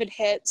when COVID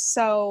hit.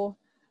 So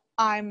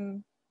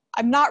I'm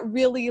not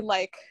really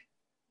like,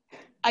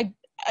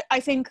 I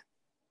think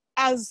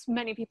as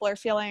many people are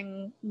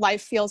feeling,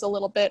 life feels a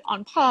little bit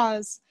on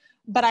pause,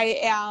 but I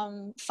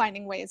am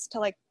finding ways to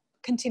like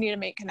continue to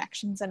make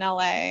connections in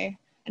LA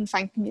and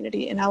find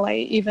community in LA,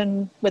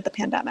 even with the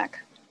pandemic.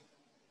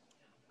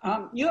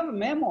 You have a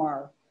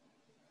memoir.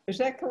 Is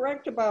that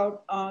correct,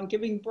 about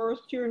giving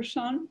birth to your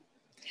son?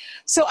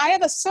 So I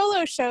have a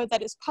solo show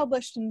that is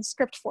published in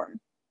script form.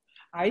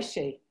 I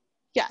see.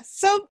 Yes.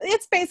 So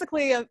it's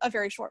basically a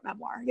very short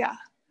memoir. Yeah.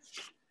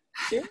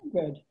 Very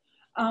good.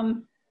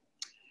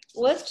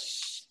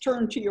 Let's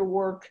turn to your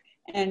work.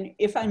 And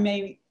if I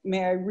may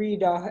I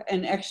read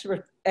an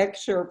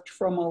excerpt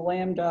from a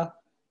Lambda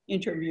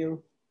interview?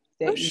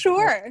 Oh,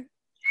 sure.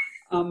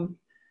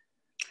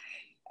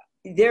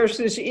 There's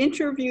this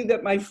interview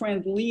that my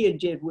friend Leah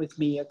did with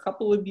me a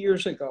couple of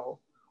years ago,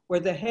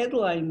 where the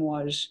headline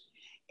was,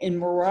 "In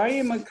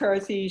Mariah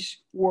MacCarthy's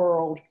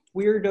world,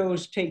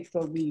 weirdos take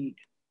the lead."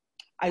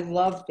 I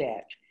loved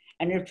that,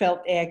 and it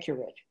felt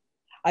accurate.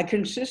 I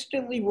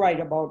consistently write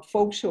about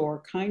folks who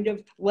are kind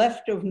of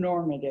left of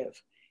normative,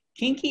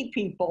 kinky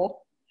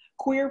people,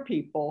 queer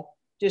people,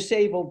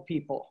 disabled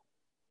people.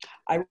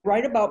 I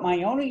write about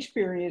my own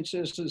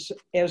experiences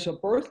as a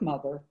birth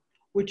mother,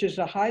 which is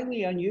a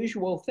highly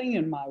unusual thing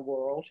in my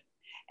world,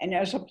 and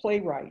as a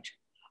playwright.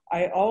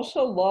 I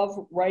also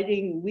love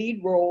writing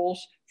lead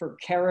roles for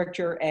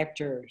character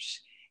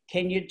actors.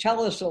 Can you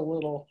tell us a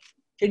little,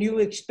 can you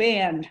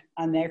expand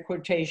on that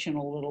quotation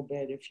a little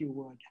bit, if you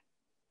would?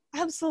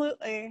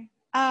 Absolutely.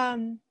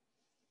 I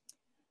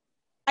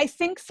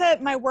think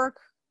that my work,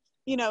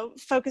 you know,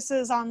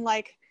 focuses on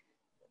like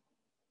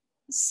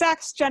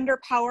sex, gender,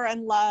 power,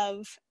 and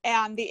love,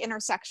 and the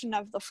intersection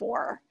of the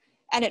four.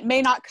 And it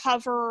may not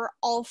cover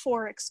all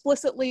four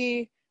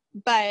explicitly,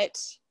 but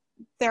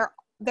they're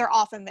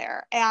often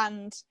there.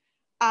 And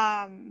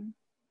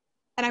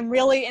I'm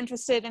really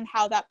interested in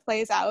how that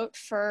plays out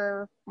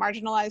for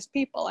marginalized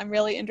people. I'm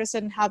really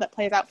interested in how that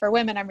plays out for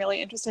women. I'm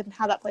really interested in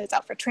how that plays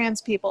out for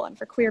trans people and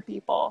for queer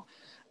people,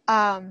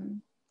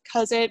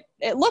 because it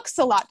looks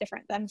a lot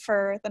different than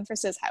for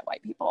cis het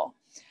white people.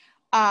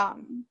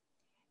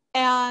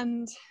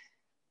 And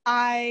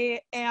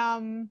I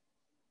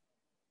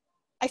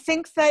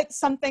think that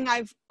something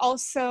I've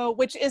also,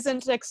 which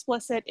isn't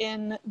explicit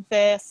in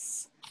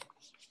this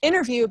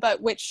interview,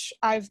 but which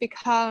I've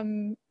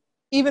become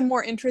even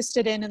more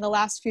interested in the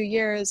last few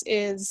years,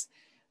 is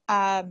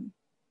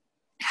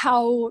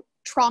how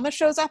trauma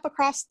shows up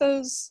across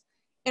those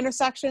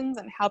intersections,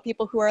 and how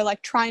people who are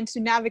like trying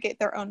to navigate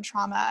their own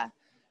trauma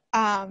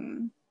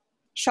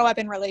show up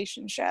in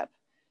relationship.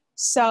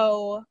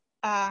 So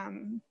I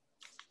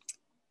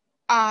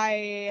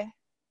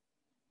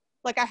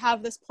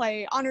have this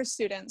play, Honor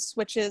Students,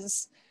 which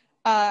is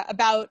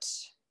about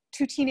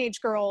two teenage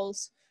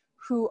girls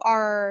who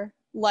are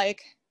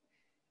like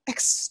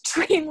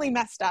extremely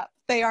messed up.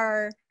 They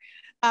are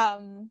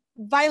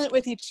violent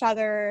with each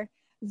other.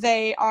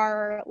 They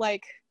are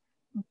like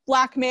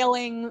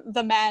blackmailing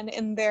the men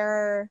in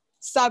their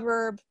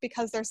suburb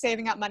because they're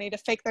saving up money to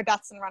fake their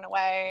deaths and run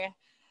away.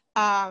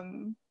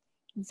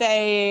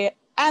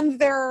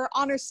 They're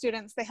honor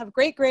students. They have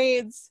great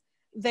grades.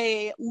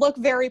 They look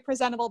very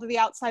presentable to the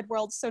outside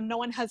world, so no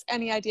one has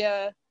any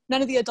idea,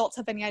 none of the adults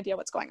have any idea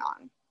what's going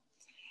on.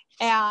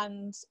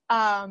 And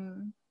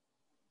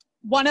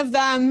one of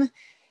them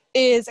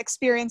is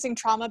experiencing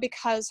trauma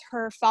because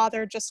her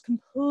father just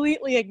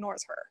completely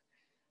ignores her.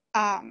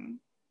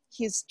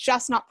 He's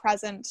just not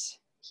present.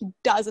 He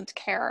doesn't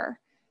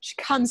care. She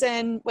comes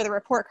in with a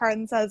report card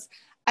and says,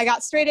 "I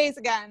got straight A's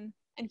again,"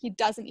 and he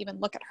doesn't even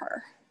look at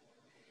her.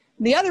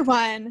 The other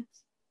one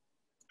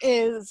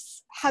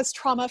has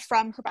trauma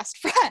from her best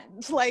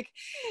friend, like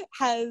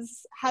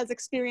has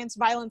experienced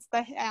violence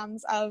at the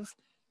hands of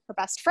her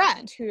best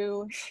friend,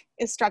 who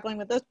is struggling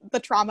with the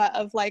trauma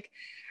of like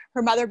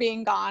her mother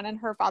being gone and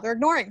her father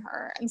ignoring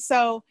her. And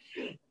so,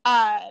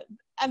 and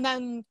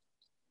then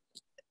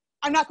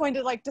I'm not going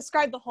to like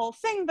describe the whole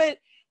thing, but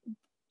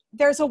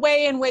there's a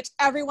way in which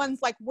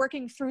everyone's like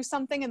working through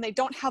something and they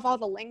don't have all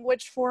the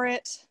language for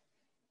it.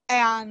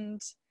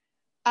 And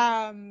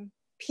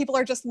people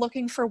are just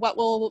looking for what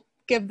will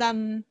give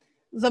them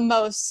the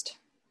most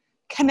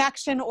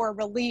connection or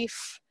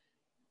relief,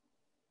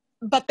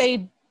 but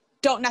they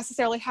don't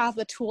necessarily have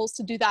the tools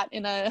to do that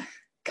in a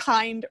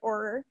kind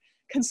or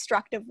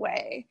constructive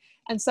way.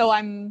 And so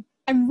I'm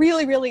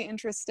really, really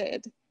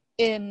interested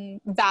in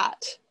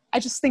that. I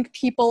just think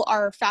people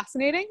are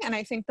fascinating, and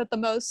I think that the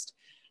most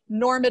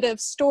normative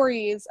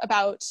stories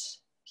about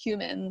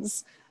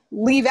humans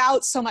leave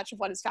out so much of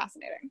what is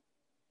fascinating.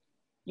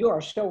 You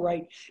are so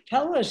right.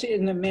 Tell us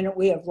in the minute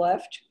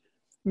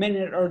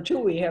or two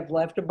we have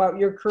left, about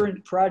your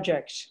current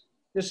projects.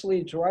 This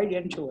leads right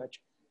into it.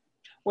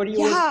 What are you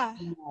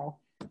working on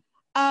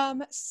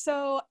now?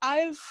 So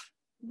I've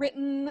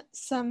written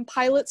some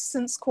pilots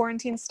since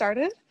quarantine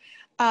started,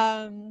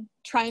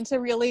 trying to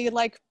really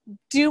like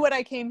do what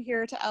I came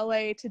here to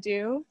LA to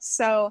do.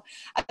 So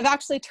I've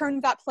actually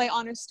turned that play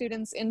honor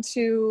students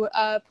into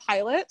a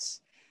pilot.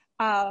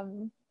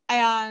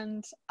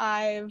 And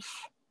I've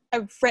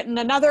written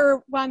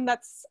another one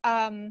that's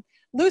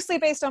loosely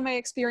based on my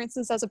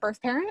experiences as a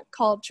birth parent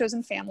called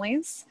Chosen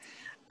Families.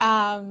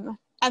 And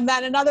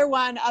then another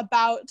one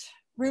about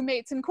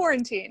roommates in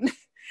quarantine.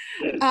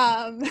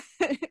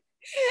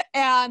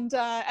 And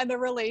the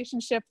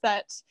relationship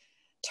that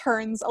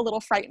turns a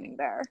little frightening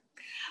there.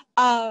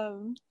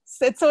 So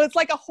it's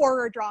like a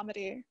horror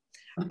dramedy.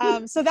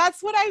 So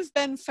that's what I've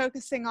been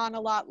focusing on a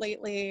lot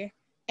lately.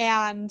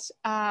 And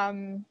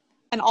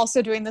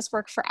also doing this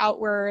work for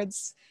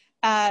Outwards.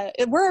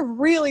 We're a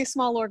really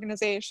small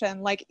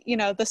organization. Like, you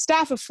know, the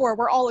staff of 4,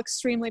 we're all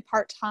extremely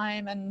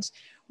part-time, and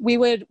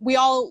we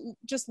all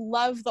just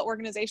love the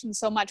organization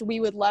so much. We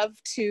would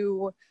love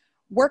to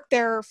work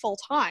there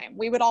full-time.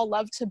 We would all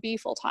love to be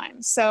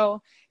full-time. So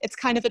it's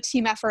kind of a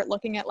team effort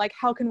looking at like,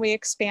 how can we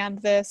expand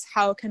this?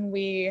 How can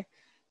we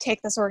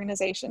take this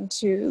organization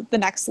to the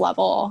next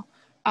level,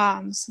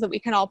 so that we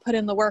can all put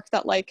in the work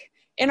that like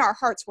in our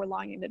hearts we're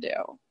longing to do.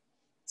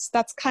 So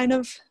it's kind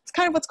of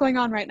what's going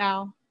on right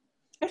now.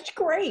 That's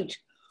great.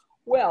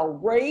 Well,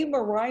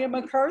 Mariah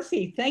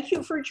MacCarthy, thank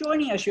you for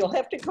joining us. You'll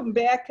have to come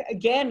back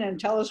again and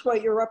tell us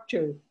what you're up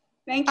to.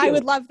 Thank you. I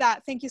would love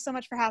that. Thank you so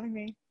much for having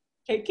me.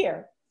 Take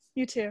care.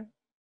 You too.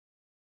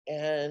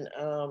 And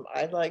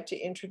I'd like to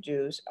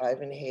introduce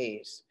Ivan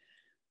Hayes.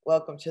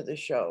 Welcome to the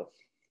show.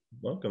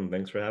 Welcome.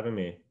 Thanks for having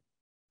me.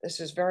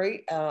 This is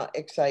very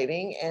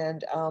exciting.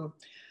 And I'm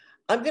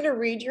going to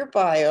read your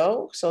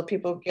bio so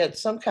people get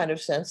some kind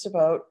of sense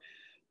about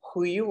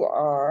who you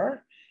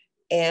are.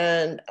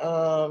 And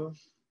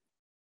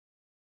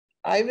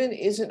Ivan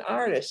is an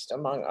artist,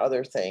 among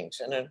other things,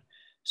 and a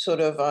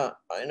sort of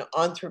an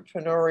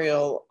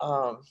entrepreneurial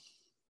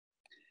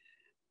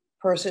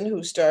person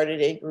who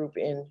started a group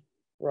in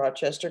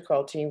Rochester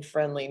called Team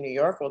Friendly New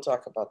York. We'll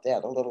talk about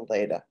that a little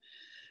later,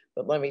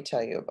 but let me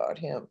tell you about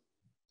him.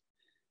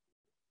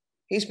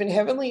 He's been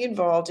heavily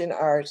involved in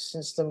art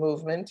since the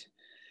moment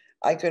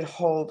I could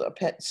hold a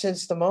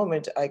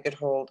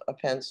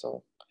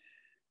pencil.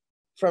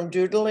 From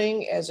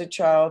doodling as a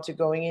child to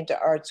going into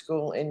art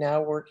school and now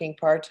working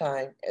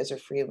part-time as a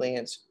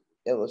freelance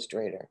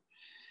illustrator.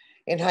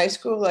 In high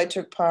school, he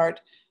took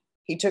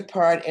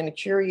part in a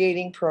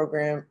curating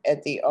program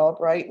at the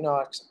Albright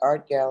Knox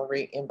Art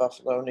Gallery in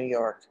Buffalo, New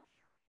York.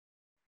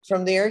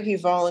 From there, he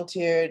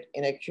volunteered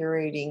in a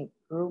curating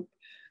group,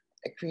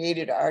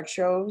 created art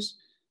shows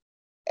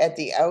at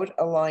the Out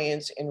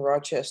Alliance in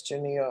Rochester,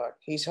 New York.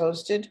 He's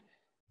hosted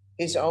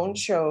his own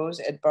shows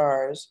at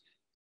bars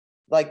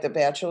like the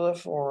Bachelor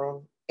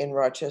Forum in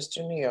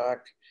Rochester, New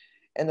York,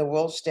 and the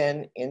Wolf's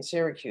Den in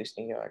Syracuse,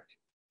 New York.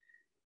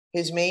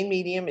 His main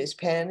medium is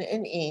pen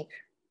and ink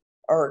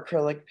or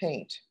acrylic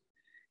paint.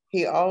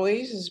 He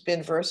always has been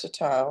a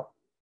versatile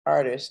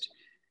artist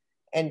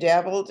and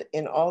dabbled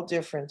in all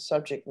different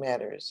subject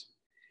matters.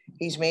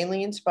 He's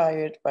mainly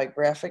inspired by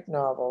graphic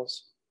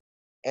novels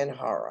and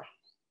horror.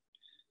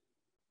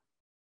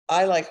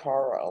 I like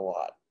horror a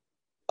lot.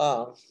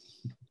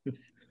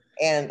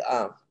 And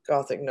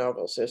Gothic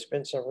novels. There's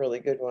been some really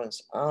good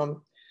ones.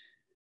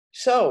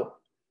 So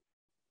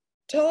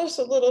tell us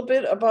a little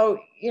bit about,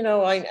 you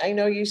know, I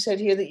know you said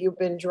here that you've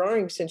been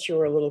drawing since you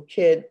were a little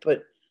kid,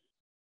 but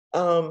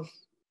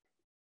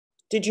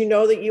did you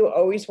know that you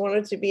always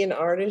wanted to be an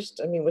artist?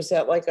 I mean, was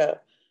that like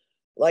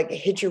it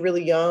hit you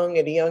really young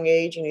at a young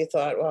age and you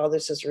thought, wow,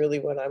 this is really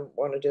what I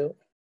want to do?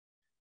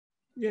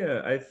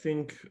 Yeah, I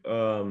think,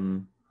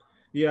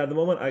 yeah, the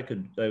moment I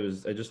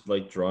just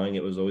liked drawing.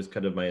 It was always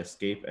kind of my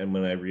escape. And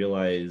when I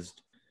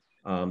realized,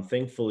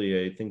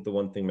 thankfully, I think the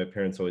one thing my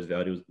parents always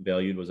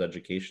valued was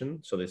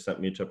education. So they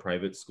sent me to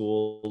private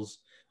schools,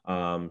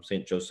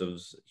 St.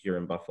 Joseph's here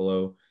in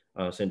Buffalo,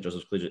 St.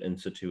 Joseph's Collegiate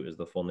Institute is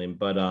the full name.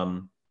 But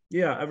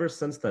yeah, ever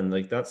since then,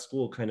 like that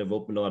school kind of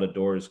opened a lot of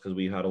doors because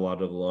we had a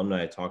lot of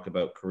alumni talk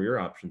about career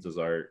options as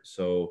art.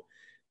 So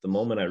the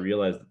moment I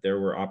realized that there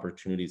were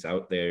opportunities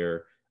out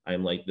there,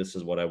 I'm like, this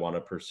is what I want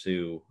to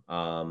pursue.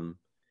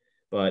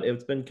 but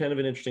it's been kind of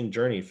an interesting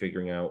journey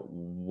figuring out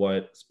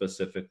what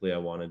specifically I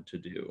wanted to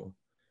do.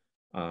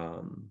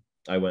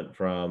 I went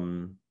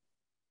from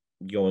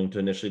going to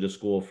initially to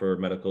school for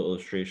medical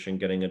illustration,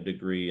 getting a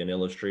degree in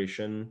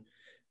illustration,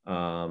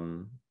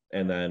 and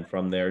then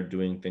from there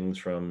doing things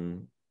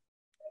from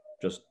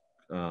just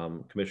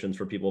commissions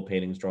for people,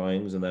 paintings,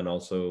 drawings, and then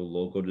also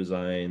logo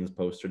designs,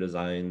 poster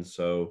designs.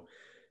 So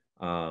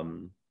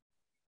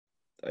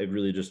I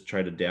really just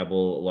try to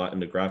dabble a lot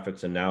into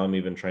graphics, and now I'm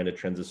even trying to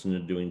transition to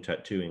doing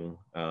tattooing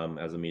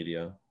as a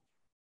media.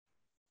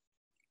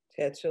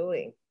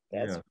 Tattooing.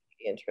 That's Yeah.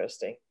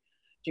 interesting.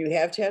 Do you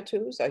have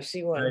tattoos? I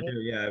see one I here. do.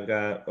 Yeah, I've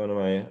got one on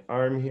my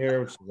arm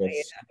here, which is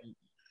a snake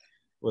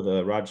with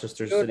a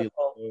Rochester City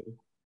Beautiful. logo,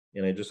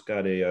 and I just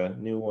got a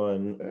new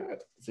one.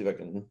 Let's see if I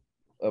can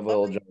have a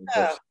little John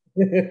yeah.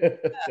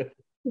 Cliffs. And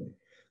you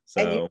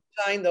So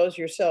design those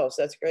yourselves.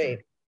 That's great.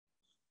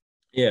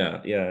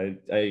 yeah,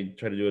 I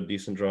try to do a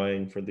decent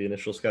drawing for the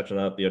initial sketch,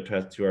 and I'll the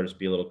tattoo artists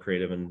be a little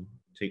creative and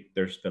take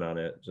their spin on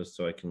it, just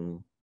so I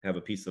can have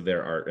a piece of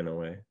their art in a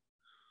way.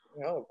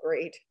 Oh,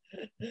 great.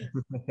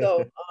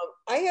 So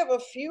I have a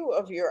few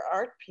of your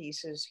art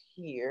pieces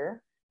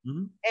here.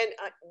 Mhm. And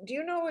do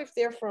you know if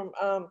they're from,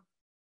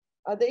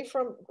 are they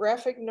from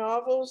graphic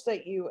novels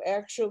that you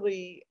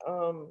actually,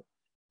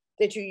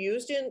 that you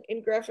used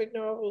in graphic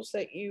novels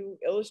that you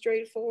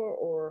illustrate for,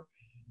 or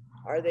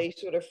are they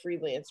sort of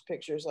freelance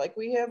pictures? Like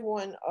we have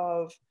one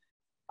of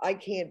I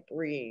Can't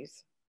Breathe.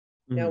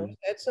 Now, was Mhm.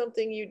 that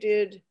something you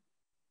did?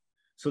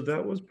 So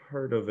that was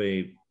part of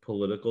a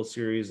political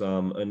series,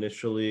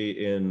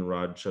 initially in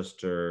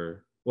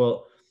Rochester.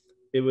 Well,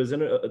 it was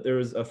there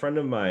was a friend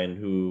of mine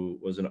who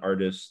was an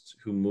artist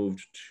who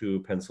moved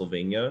to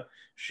Pennsylvania.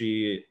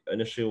 She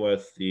initially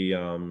with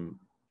um,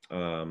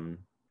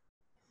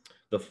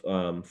 the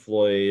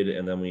Floyd,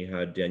 and then we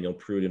had Daniel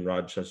Prude in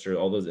Rochester,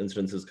 all those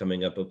incidences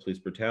coming up of police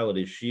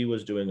brutality. She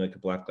was doing like a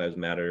Black Lives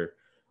Matter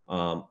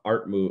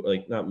art move,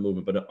 like not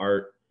movement, but an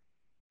art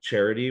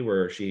charity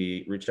where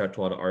she reached out to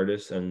a lot of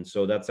artists. And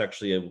so that's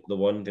actually the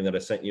one thing that I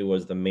sent you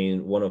was the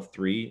main one of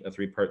three, a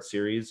 3-part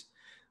series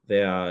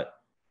that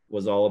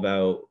was all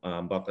about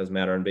Black Lives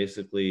Matter, and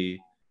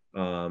basically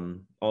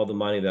all the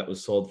money that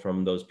was sold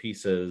from those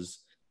pieces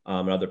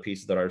and other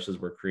pieces that artists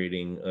were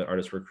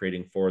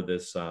creating for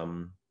this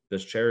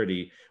this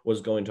charity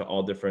was going to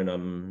all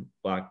different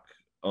Black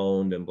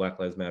owned and Black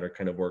Lives Matter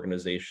kind of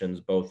organizations,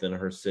 both in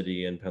her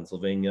city in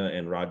Pennsylvania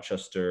and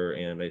Rochester,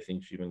 and I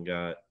think she even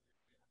got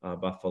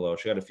Buffalo.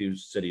 She got a few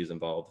cities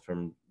involved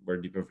from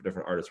where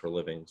different artists were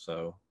living.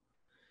 So,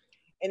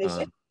 And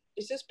um,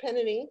 is this pen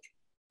and ink?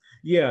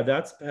 yeah,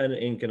 that's pen,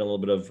 ink, and a little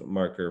bit of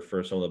marker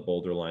for some of the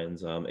bolder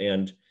lines.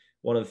 And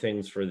one of the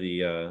things for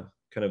the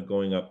kind of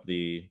going up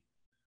the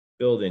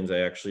buildings,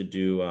 I actually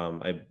do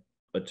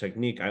a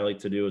technique I like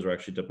to do is where I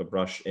actually dip a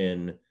brush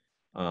in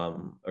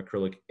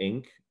acrylic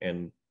ink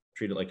and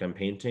treat it like I'm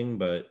painting,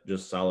 but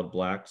just solid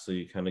black. So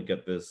you kind of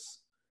get this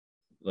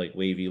like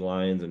wavy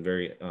lines and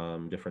very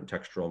different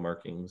textural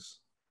markings.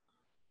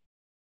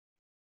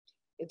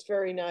 It's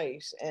very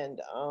nice, and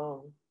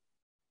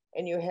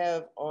you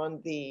have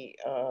on the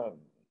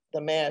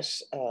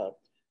mass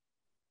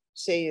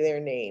say their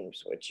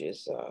names, which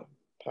is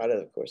part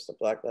of course, the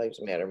Black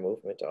Lives Matter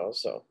movement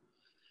also.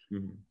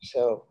 Mhm.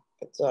 So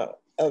it's a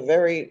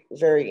very,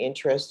 very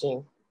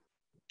interesting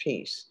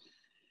piece.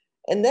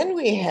 And then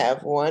we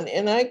have one,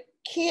 and I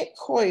can't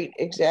quite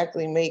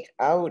exactly make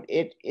out.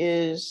 It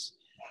is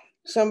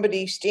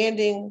somebody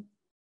standing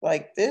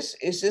like this.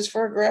 Is this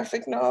for a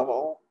graphic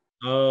novel?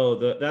 Oh,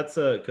 that's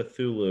a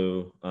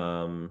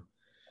Cthulhu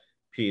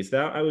piece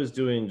that I was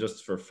doing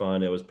just for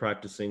fun. It was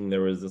practicing.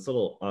 There was this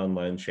little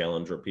online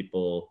challenge where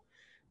people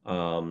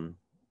um,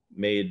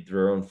 made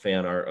their own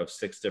fan art of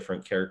 6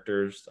 different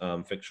characters,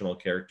 fictional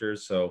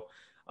characters. So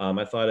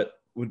I thought it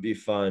would be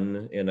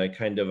fun, and I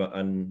kind of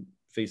on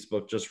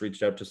Facebook just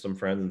reached out to some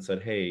friends and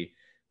said, "Hey,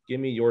 give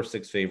me your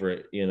 6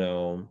 favorite,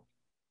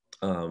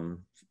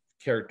 um,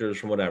 characters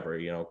from whatever,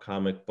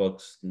 comic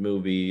books,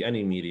 movie,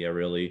 any media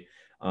really."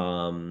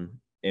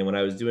 And when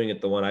I was doing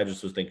it, the one I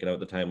just was thinking of at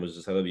the time was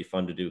just how it'd be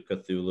fun to do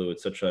Cthulhu.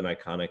 It's such an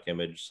iconic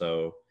image.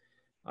 So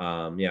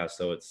yeah,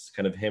 so it's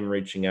kind of him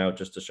reaching out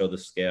just to show the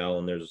scale.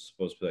 And there's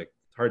supposed to be like,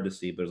 it's hard to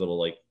see, but there's a little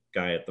like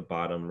guy at the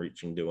bottom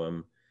reaching to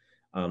him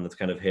that's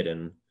kind of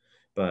hidden.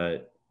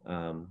 But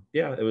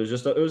yeah, it was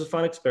a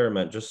fun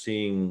experiment. Just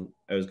seeing,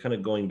 I was kind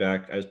of going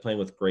back. I was playing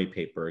with gray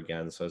paper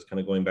again, so I was kind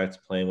of going back to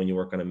playing when you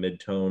work on a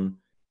mid-tone,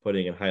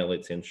 putting in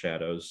highlights and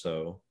shadows.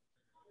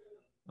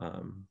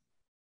 Um,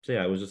 so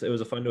yeah, it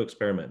was a fun to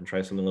experiment and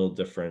try something a little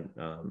different.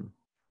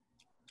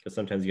 Because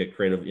sometimes you get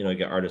creative, you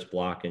get artist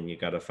block, and you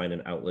got to find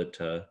an outlet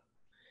to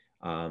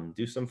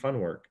do some fun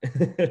work.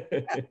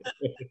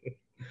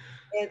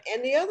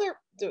 And the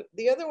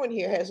other one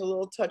here has a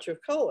little touch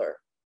of color.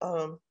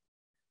 Um,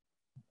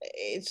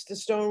 it's the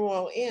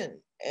Stonewall Inn,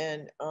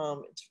 and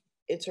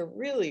it's a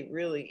really,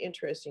 really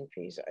interesting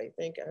piece. I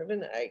think,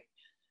 Evan, I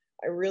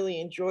really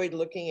enjoyed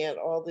looking at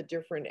all the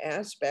different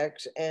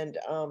aspects, and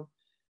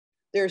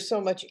there's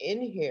so much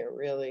in here,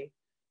 really.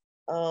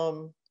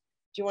 Um,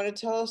 Do you want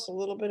to tell us a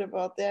little bit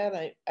about that?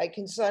 I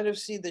can sort of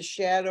see the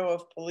shadow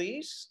of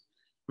police.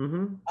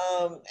 Mm-hmm.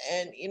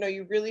 And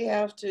you really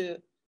have to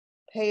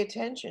pay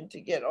attention to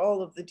get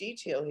all of the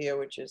detail here,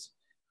 which is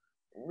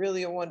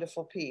really a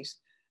wonderful piece.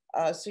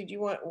 So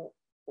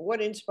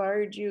what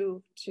inspired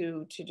you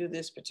to do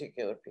this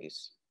particular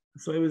piece?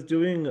 So I was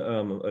doing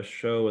a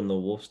show in the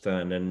Wolf's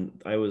Den,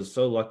 and I was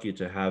so lucky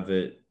to have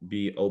it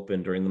be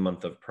open during the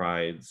month of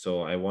Pride.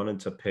 So I wanted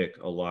to pick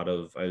I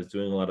was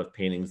doing a lot of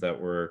paintings that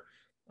were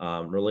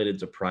related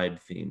to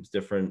Pride themes,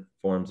 different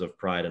forms of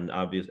Pride, and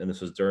this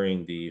was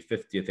during the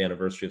 50th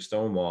anniversary of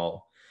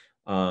Stonewall.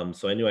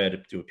 So I knew I had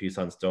to do a piece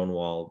on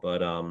Stonewall,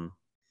 but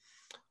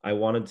I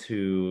wanted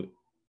to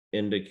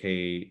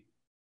indicate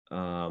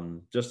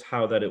just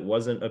how that it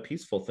wasn't a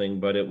peaceful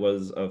thing, but it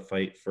was a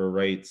fight for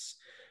rights.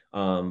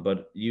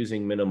 But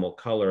using minimal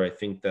color, I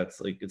think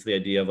that's like, it's the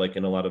idea of like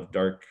in a lot of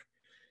dark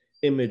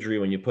imagery,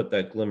 when you put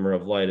that glimmer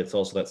of light, it's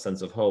also that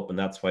sense of hope. And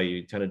that's why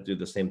you tend to do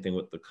the same thing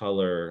with the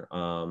color.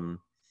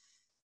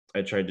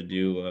 I tried to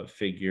do a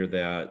figure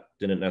that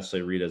didn't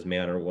necessarily read as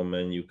man or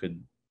woman. You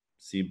could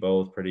see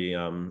both, pretty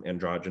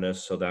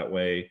androgynous. So that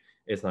way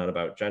it's not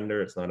about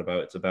gender. It's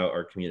about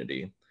our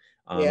community.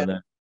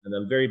 Yeah, And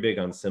I'm very big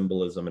on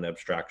symbolism and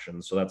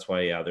abstraction. So that's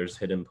why, yeah, there's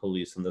hidden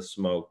police in the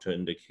smoke to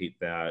indicate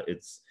that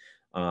it's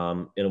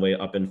in a way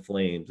up in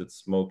flames, it's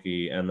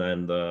smoky. And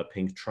then the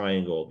pink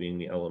triangle being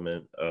the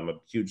element, a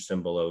huge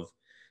symbol of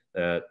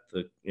that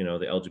the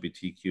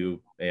LGBTQ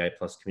AI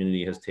plus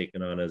community has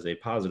taken on as a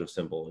positive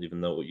symbol,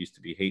 even though it used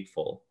to be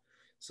hateful.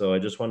 So I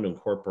just wanted to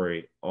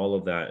incorporate all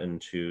of that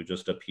into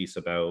just a piece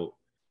about,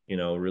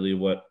 really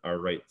what our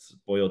rights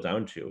boil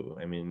down to.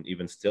 I mean,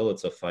 even still,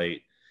 it's a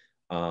fight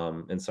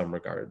in some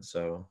regards.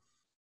 So,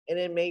 and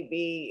it may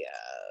be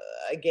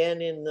again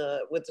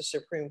with the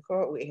Supreme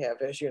Court we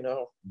have, as you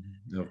know.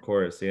 of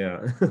course,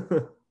 yeah.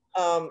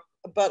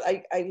 But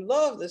I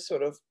love this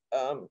sort of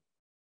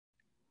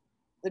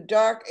the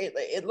dark.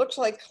 It looks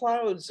like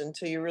clouds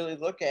until you really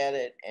look at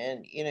it,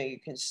 and you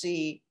can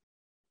see.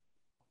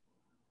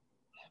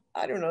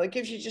 I don't know. It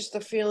gives you just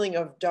the feeling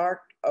of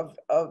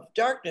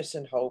darkness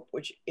and hope,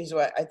 which is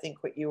what I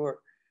think what you were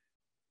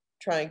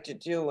trying to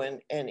do,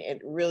 and it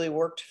really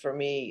worked for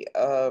me.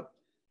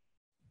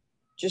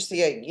 Just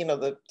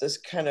this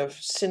kind of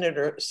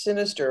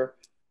sinister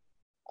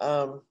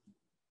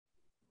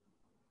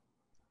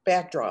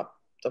backdrop,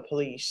 the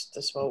police,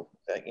 the smoke,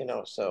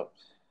 so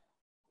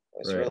it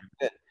was Right. really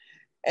good.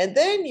 And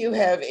then you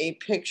have a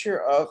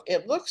picture of,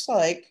 it looks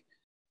like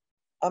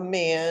a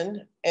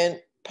man, and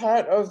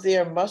part of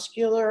their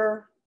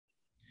muscular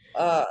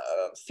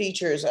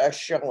features are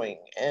showing,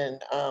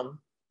 and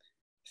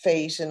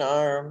face and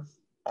arm.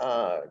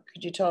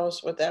 Could you tell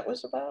us what that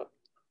was about?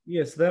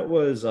 Yes, that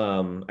was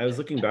I was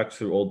looking back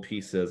through old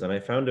pieces, and I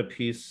found a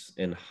piece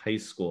in high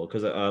school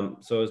because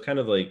so it was kind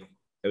of like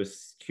I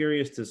was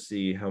curious to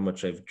see how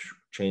much I've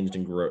changed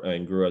and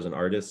grew as an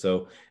artist.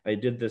 So I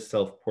did this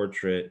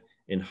self-portrait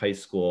in high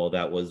school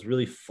that was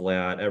really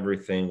flat.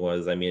 Everything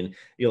was, I mean,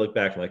 you look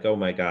back and like, oh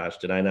my gosh,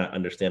 did I not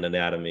understand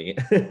anatomy?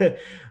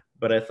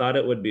 But I thought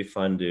it would be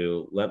fun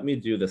to let me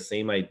do the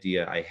same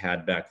idea I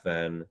had back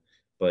then,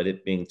 but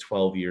it being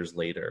 12 years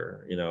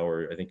later,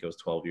 or I think it was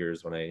 12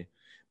 years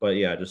but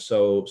yeah, just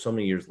so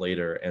many years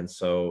later. And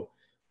so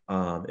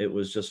it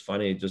was just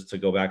funny just to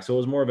go back. So it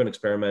was more of an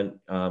experiment.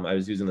 I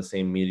was using the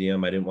same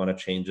medium. I didn't want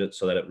to change it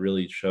so that it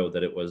really showed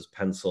that it was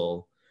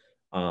pencil.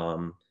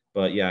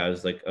 But yeah, it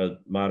was like a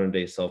modern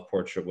day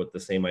self-portrait with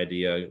the same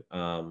idea.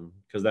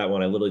 Because that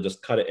one, I literally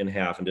just cut it in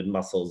half and did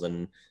muscles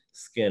and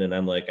skin. And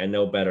I'm like, I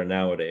know better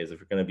nowadays. If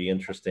you're going to be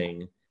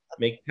interesting,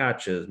 make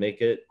patches, make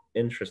it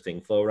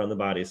interesting, flow around the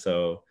body.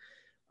 So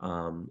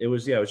it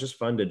was just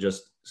fun to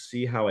just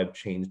see how I've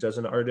changed as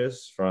an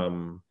artist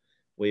from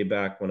way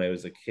back when I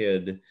was a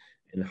kid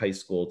in high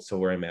school to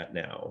where I'm at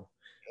now.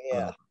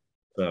 Yeah.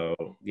 So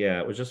yeah,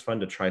 it was just fun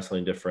to try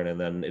something different, and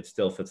then it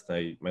still fits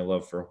my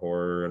love for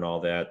horror and all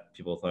that.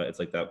 People thought it's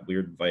like that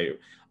weird virus.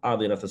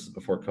 Oddly enough, this is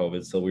before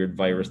COVID, so weird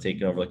virus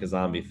taking over like a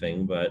zombie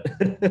thing. But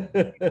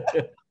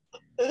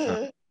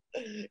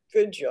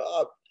Good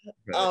job.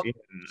 yeah.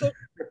 So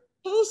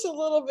tell us a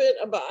little bit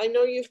about, I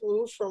know you've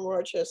moved from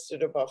Rochester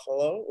to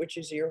Buffalo, which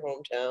is your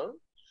hometown.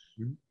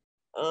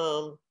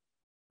 Mhm.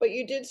 But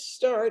you did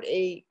start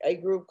a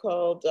group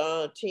called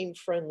Team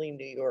Friendly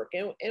New York.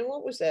 And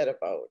what was that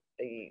about?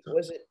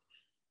 Was it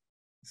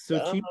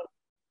So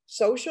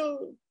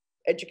social,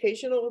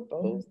 educational, or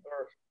both?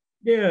 Or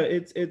yeah,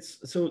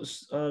 it's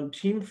so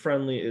Team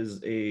Friendly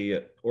is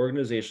a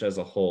organization as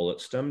a whole.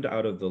 It stemmed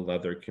out of the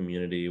leather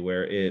community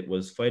where it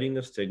was fighting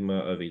the stigma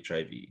of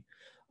HIV.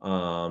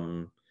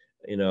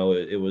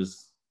 It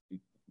was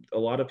a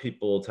lot of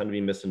people tend to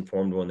be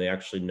misinformed when they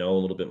actually know a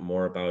little bit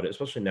more about it,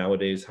 especially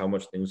nowadays, how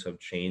much things have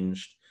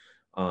changed.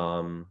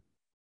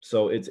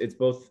 So it's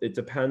both, it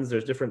depends.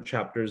 There's different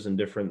chapters in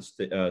different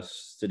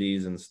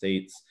cities and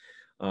states.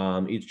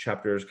 Each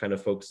chapter is kind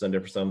of focused on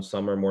different,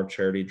 some are more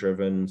charity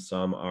driven,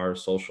 some are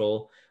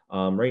social.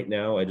 Right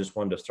now, I just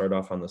wanted to start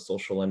off on the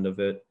social end of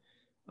it.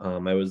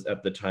 I was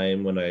at the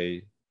time when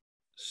I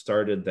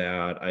started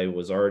that, I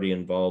was already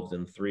involved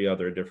in 3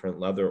 other different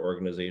leather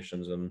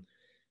organizations, and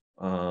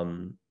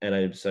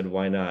I said,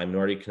 why not? I'm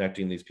already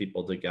connecting these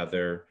people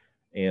together,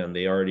 and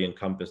they already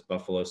encompass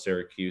Buffalo,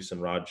 Syracuse,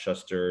 and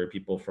Rochester,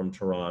 people from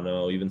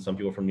Toronto, even some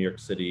people from New York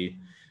City.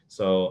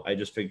 So I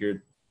just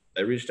figured,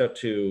 I reached out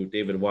to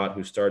David Watt,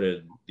 who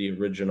started the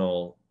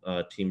original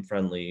Team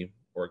Friendly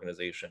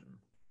organization.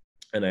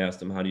 And I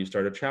asked him, how do you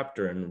start a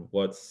chapter? And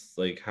what's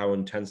like, how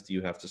intense do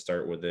you have to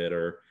start with it?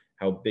 Or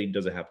how big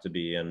does it have to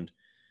be? And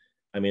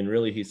I mean,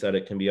 really, he said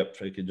it can be up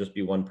to, it could just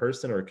be one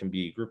person, or it can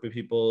be a group of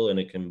people, and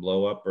it can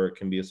blow up, or it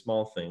can be a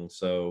small thing.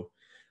 So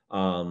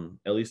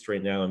at least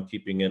right now I'm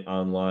keeping it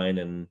online,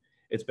 and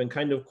it's been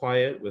kind of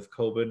quiet with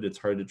COVID. It's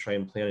hard to try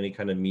and plan any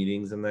kind of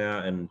meetings in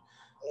that. And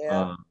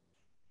Yeah.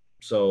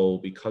 so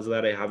because of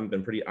that, I haven't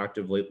been pretty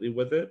active lately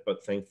with it,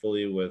 but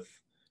thankfully with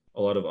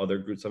a lot of other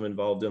groups I'm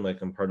involved in,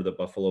 like I'm part of the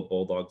Buffalo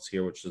Bulldogs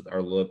here, which is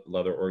our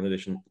leather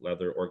organization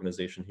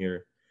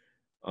here.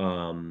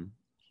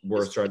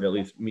 We're starting to at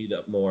least meet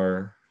up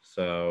more.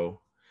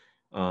 So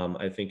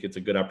I think it's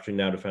a good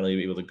opportunity now to finally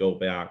be able to go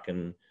back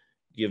and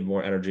give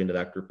more energy into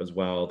that group as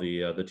well,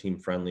 the Team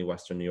Friendly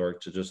Western New York,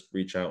 to just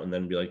reach out and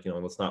then be like,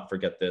 let's not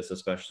forget this,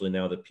 especially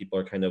now that people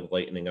are kind of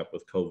lightening up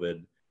with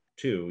COVID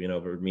too.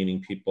 We're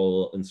meeting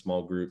people in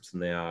small groups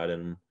and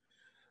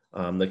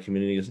and the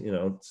community is,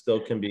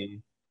 still can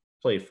be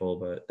playful,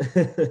 but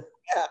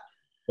Yeah.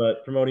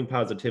 but promoting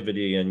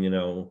positivity and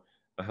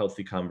a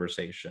healthy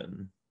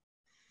conversation.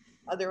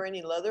 Are there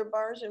any leather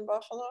bars in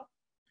Buffalo?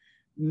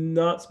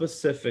 Not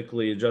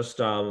specifically,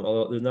 just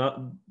although there's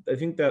not. I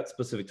think that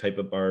specific type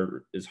of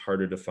bar is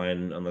harder to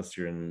find unless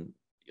you're in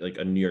like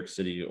a New York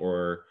City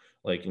or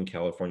like in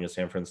California,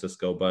 San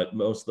Francisco. But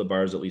most of the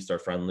bars at least are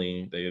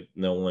friendly.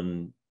 No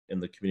one in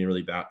the community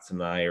really bats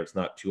an eye, or it's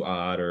not too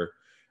odd. Or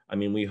I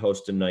mean, we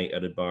host a night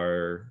at a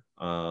bar.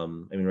 I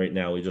mean, right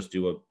now we just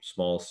do a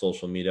small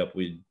social meetup.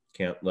 We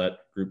can't let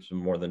groups of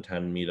more than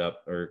 10 meet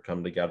up or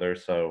come together,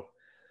 so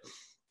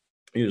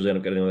usually end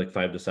up getting like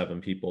 5 to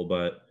 7 people.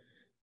 But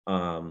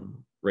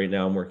right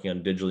now I'm working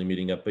on digitally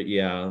meeting up. But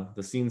yeah,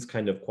 the scene's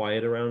kind of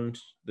quiet around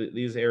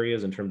these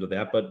areas in terms of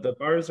that, but the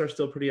bars are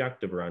still pretty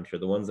active around here,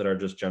 the ones that are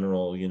just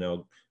general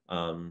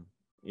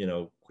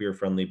queer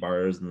friendly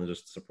bars, and they're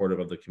just supportive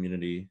of the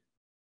community.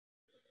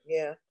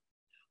 Yeah,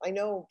 I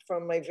know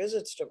from my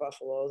visits to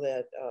Buffalo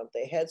that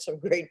they had some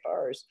great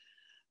bars.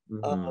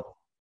 Mm-hmm.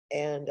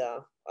 And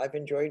I've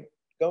enjoyed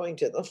going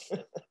to them.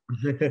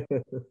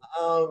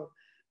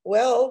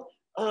 Well,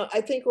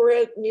 I think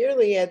we're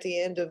nearly at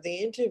the end of the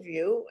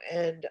interview,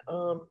 and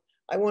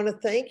I want to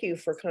thank you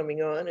for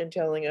coming on and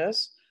telling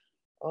us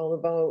all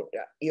about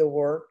your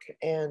work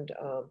and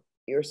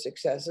your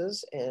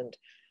successes. And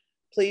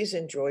please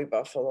enjoy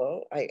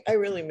Buffalo. I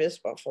really miss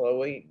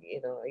Buffalo. I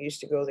used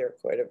to go there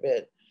quite a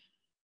bit.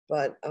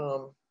 But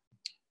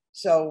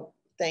so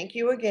thank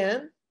you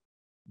again.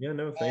 Yeah,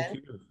 no, thank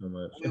you so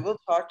much. We will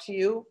talk to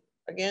you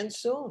again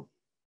soon.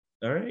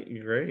 All right,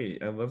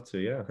 great. I'd love to,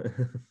 yeah.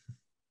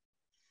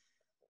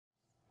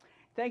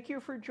 Thank you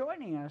for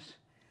joining us.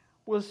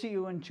 We'll see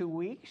you in 2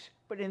 weeks,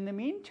 but in the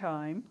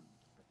meantime,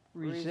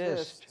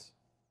 resist.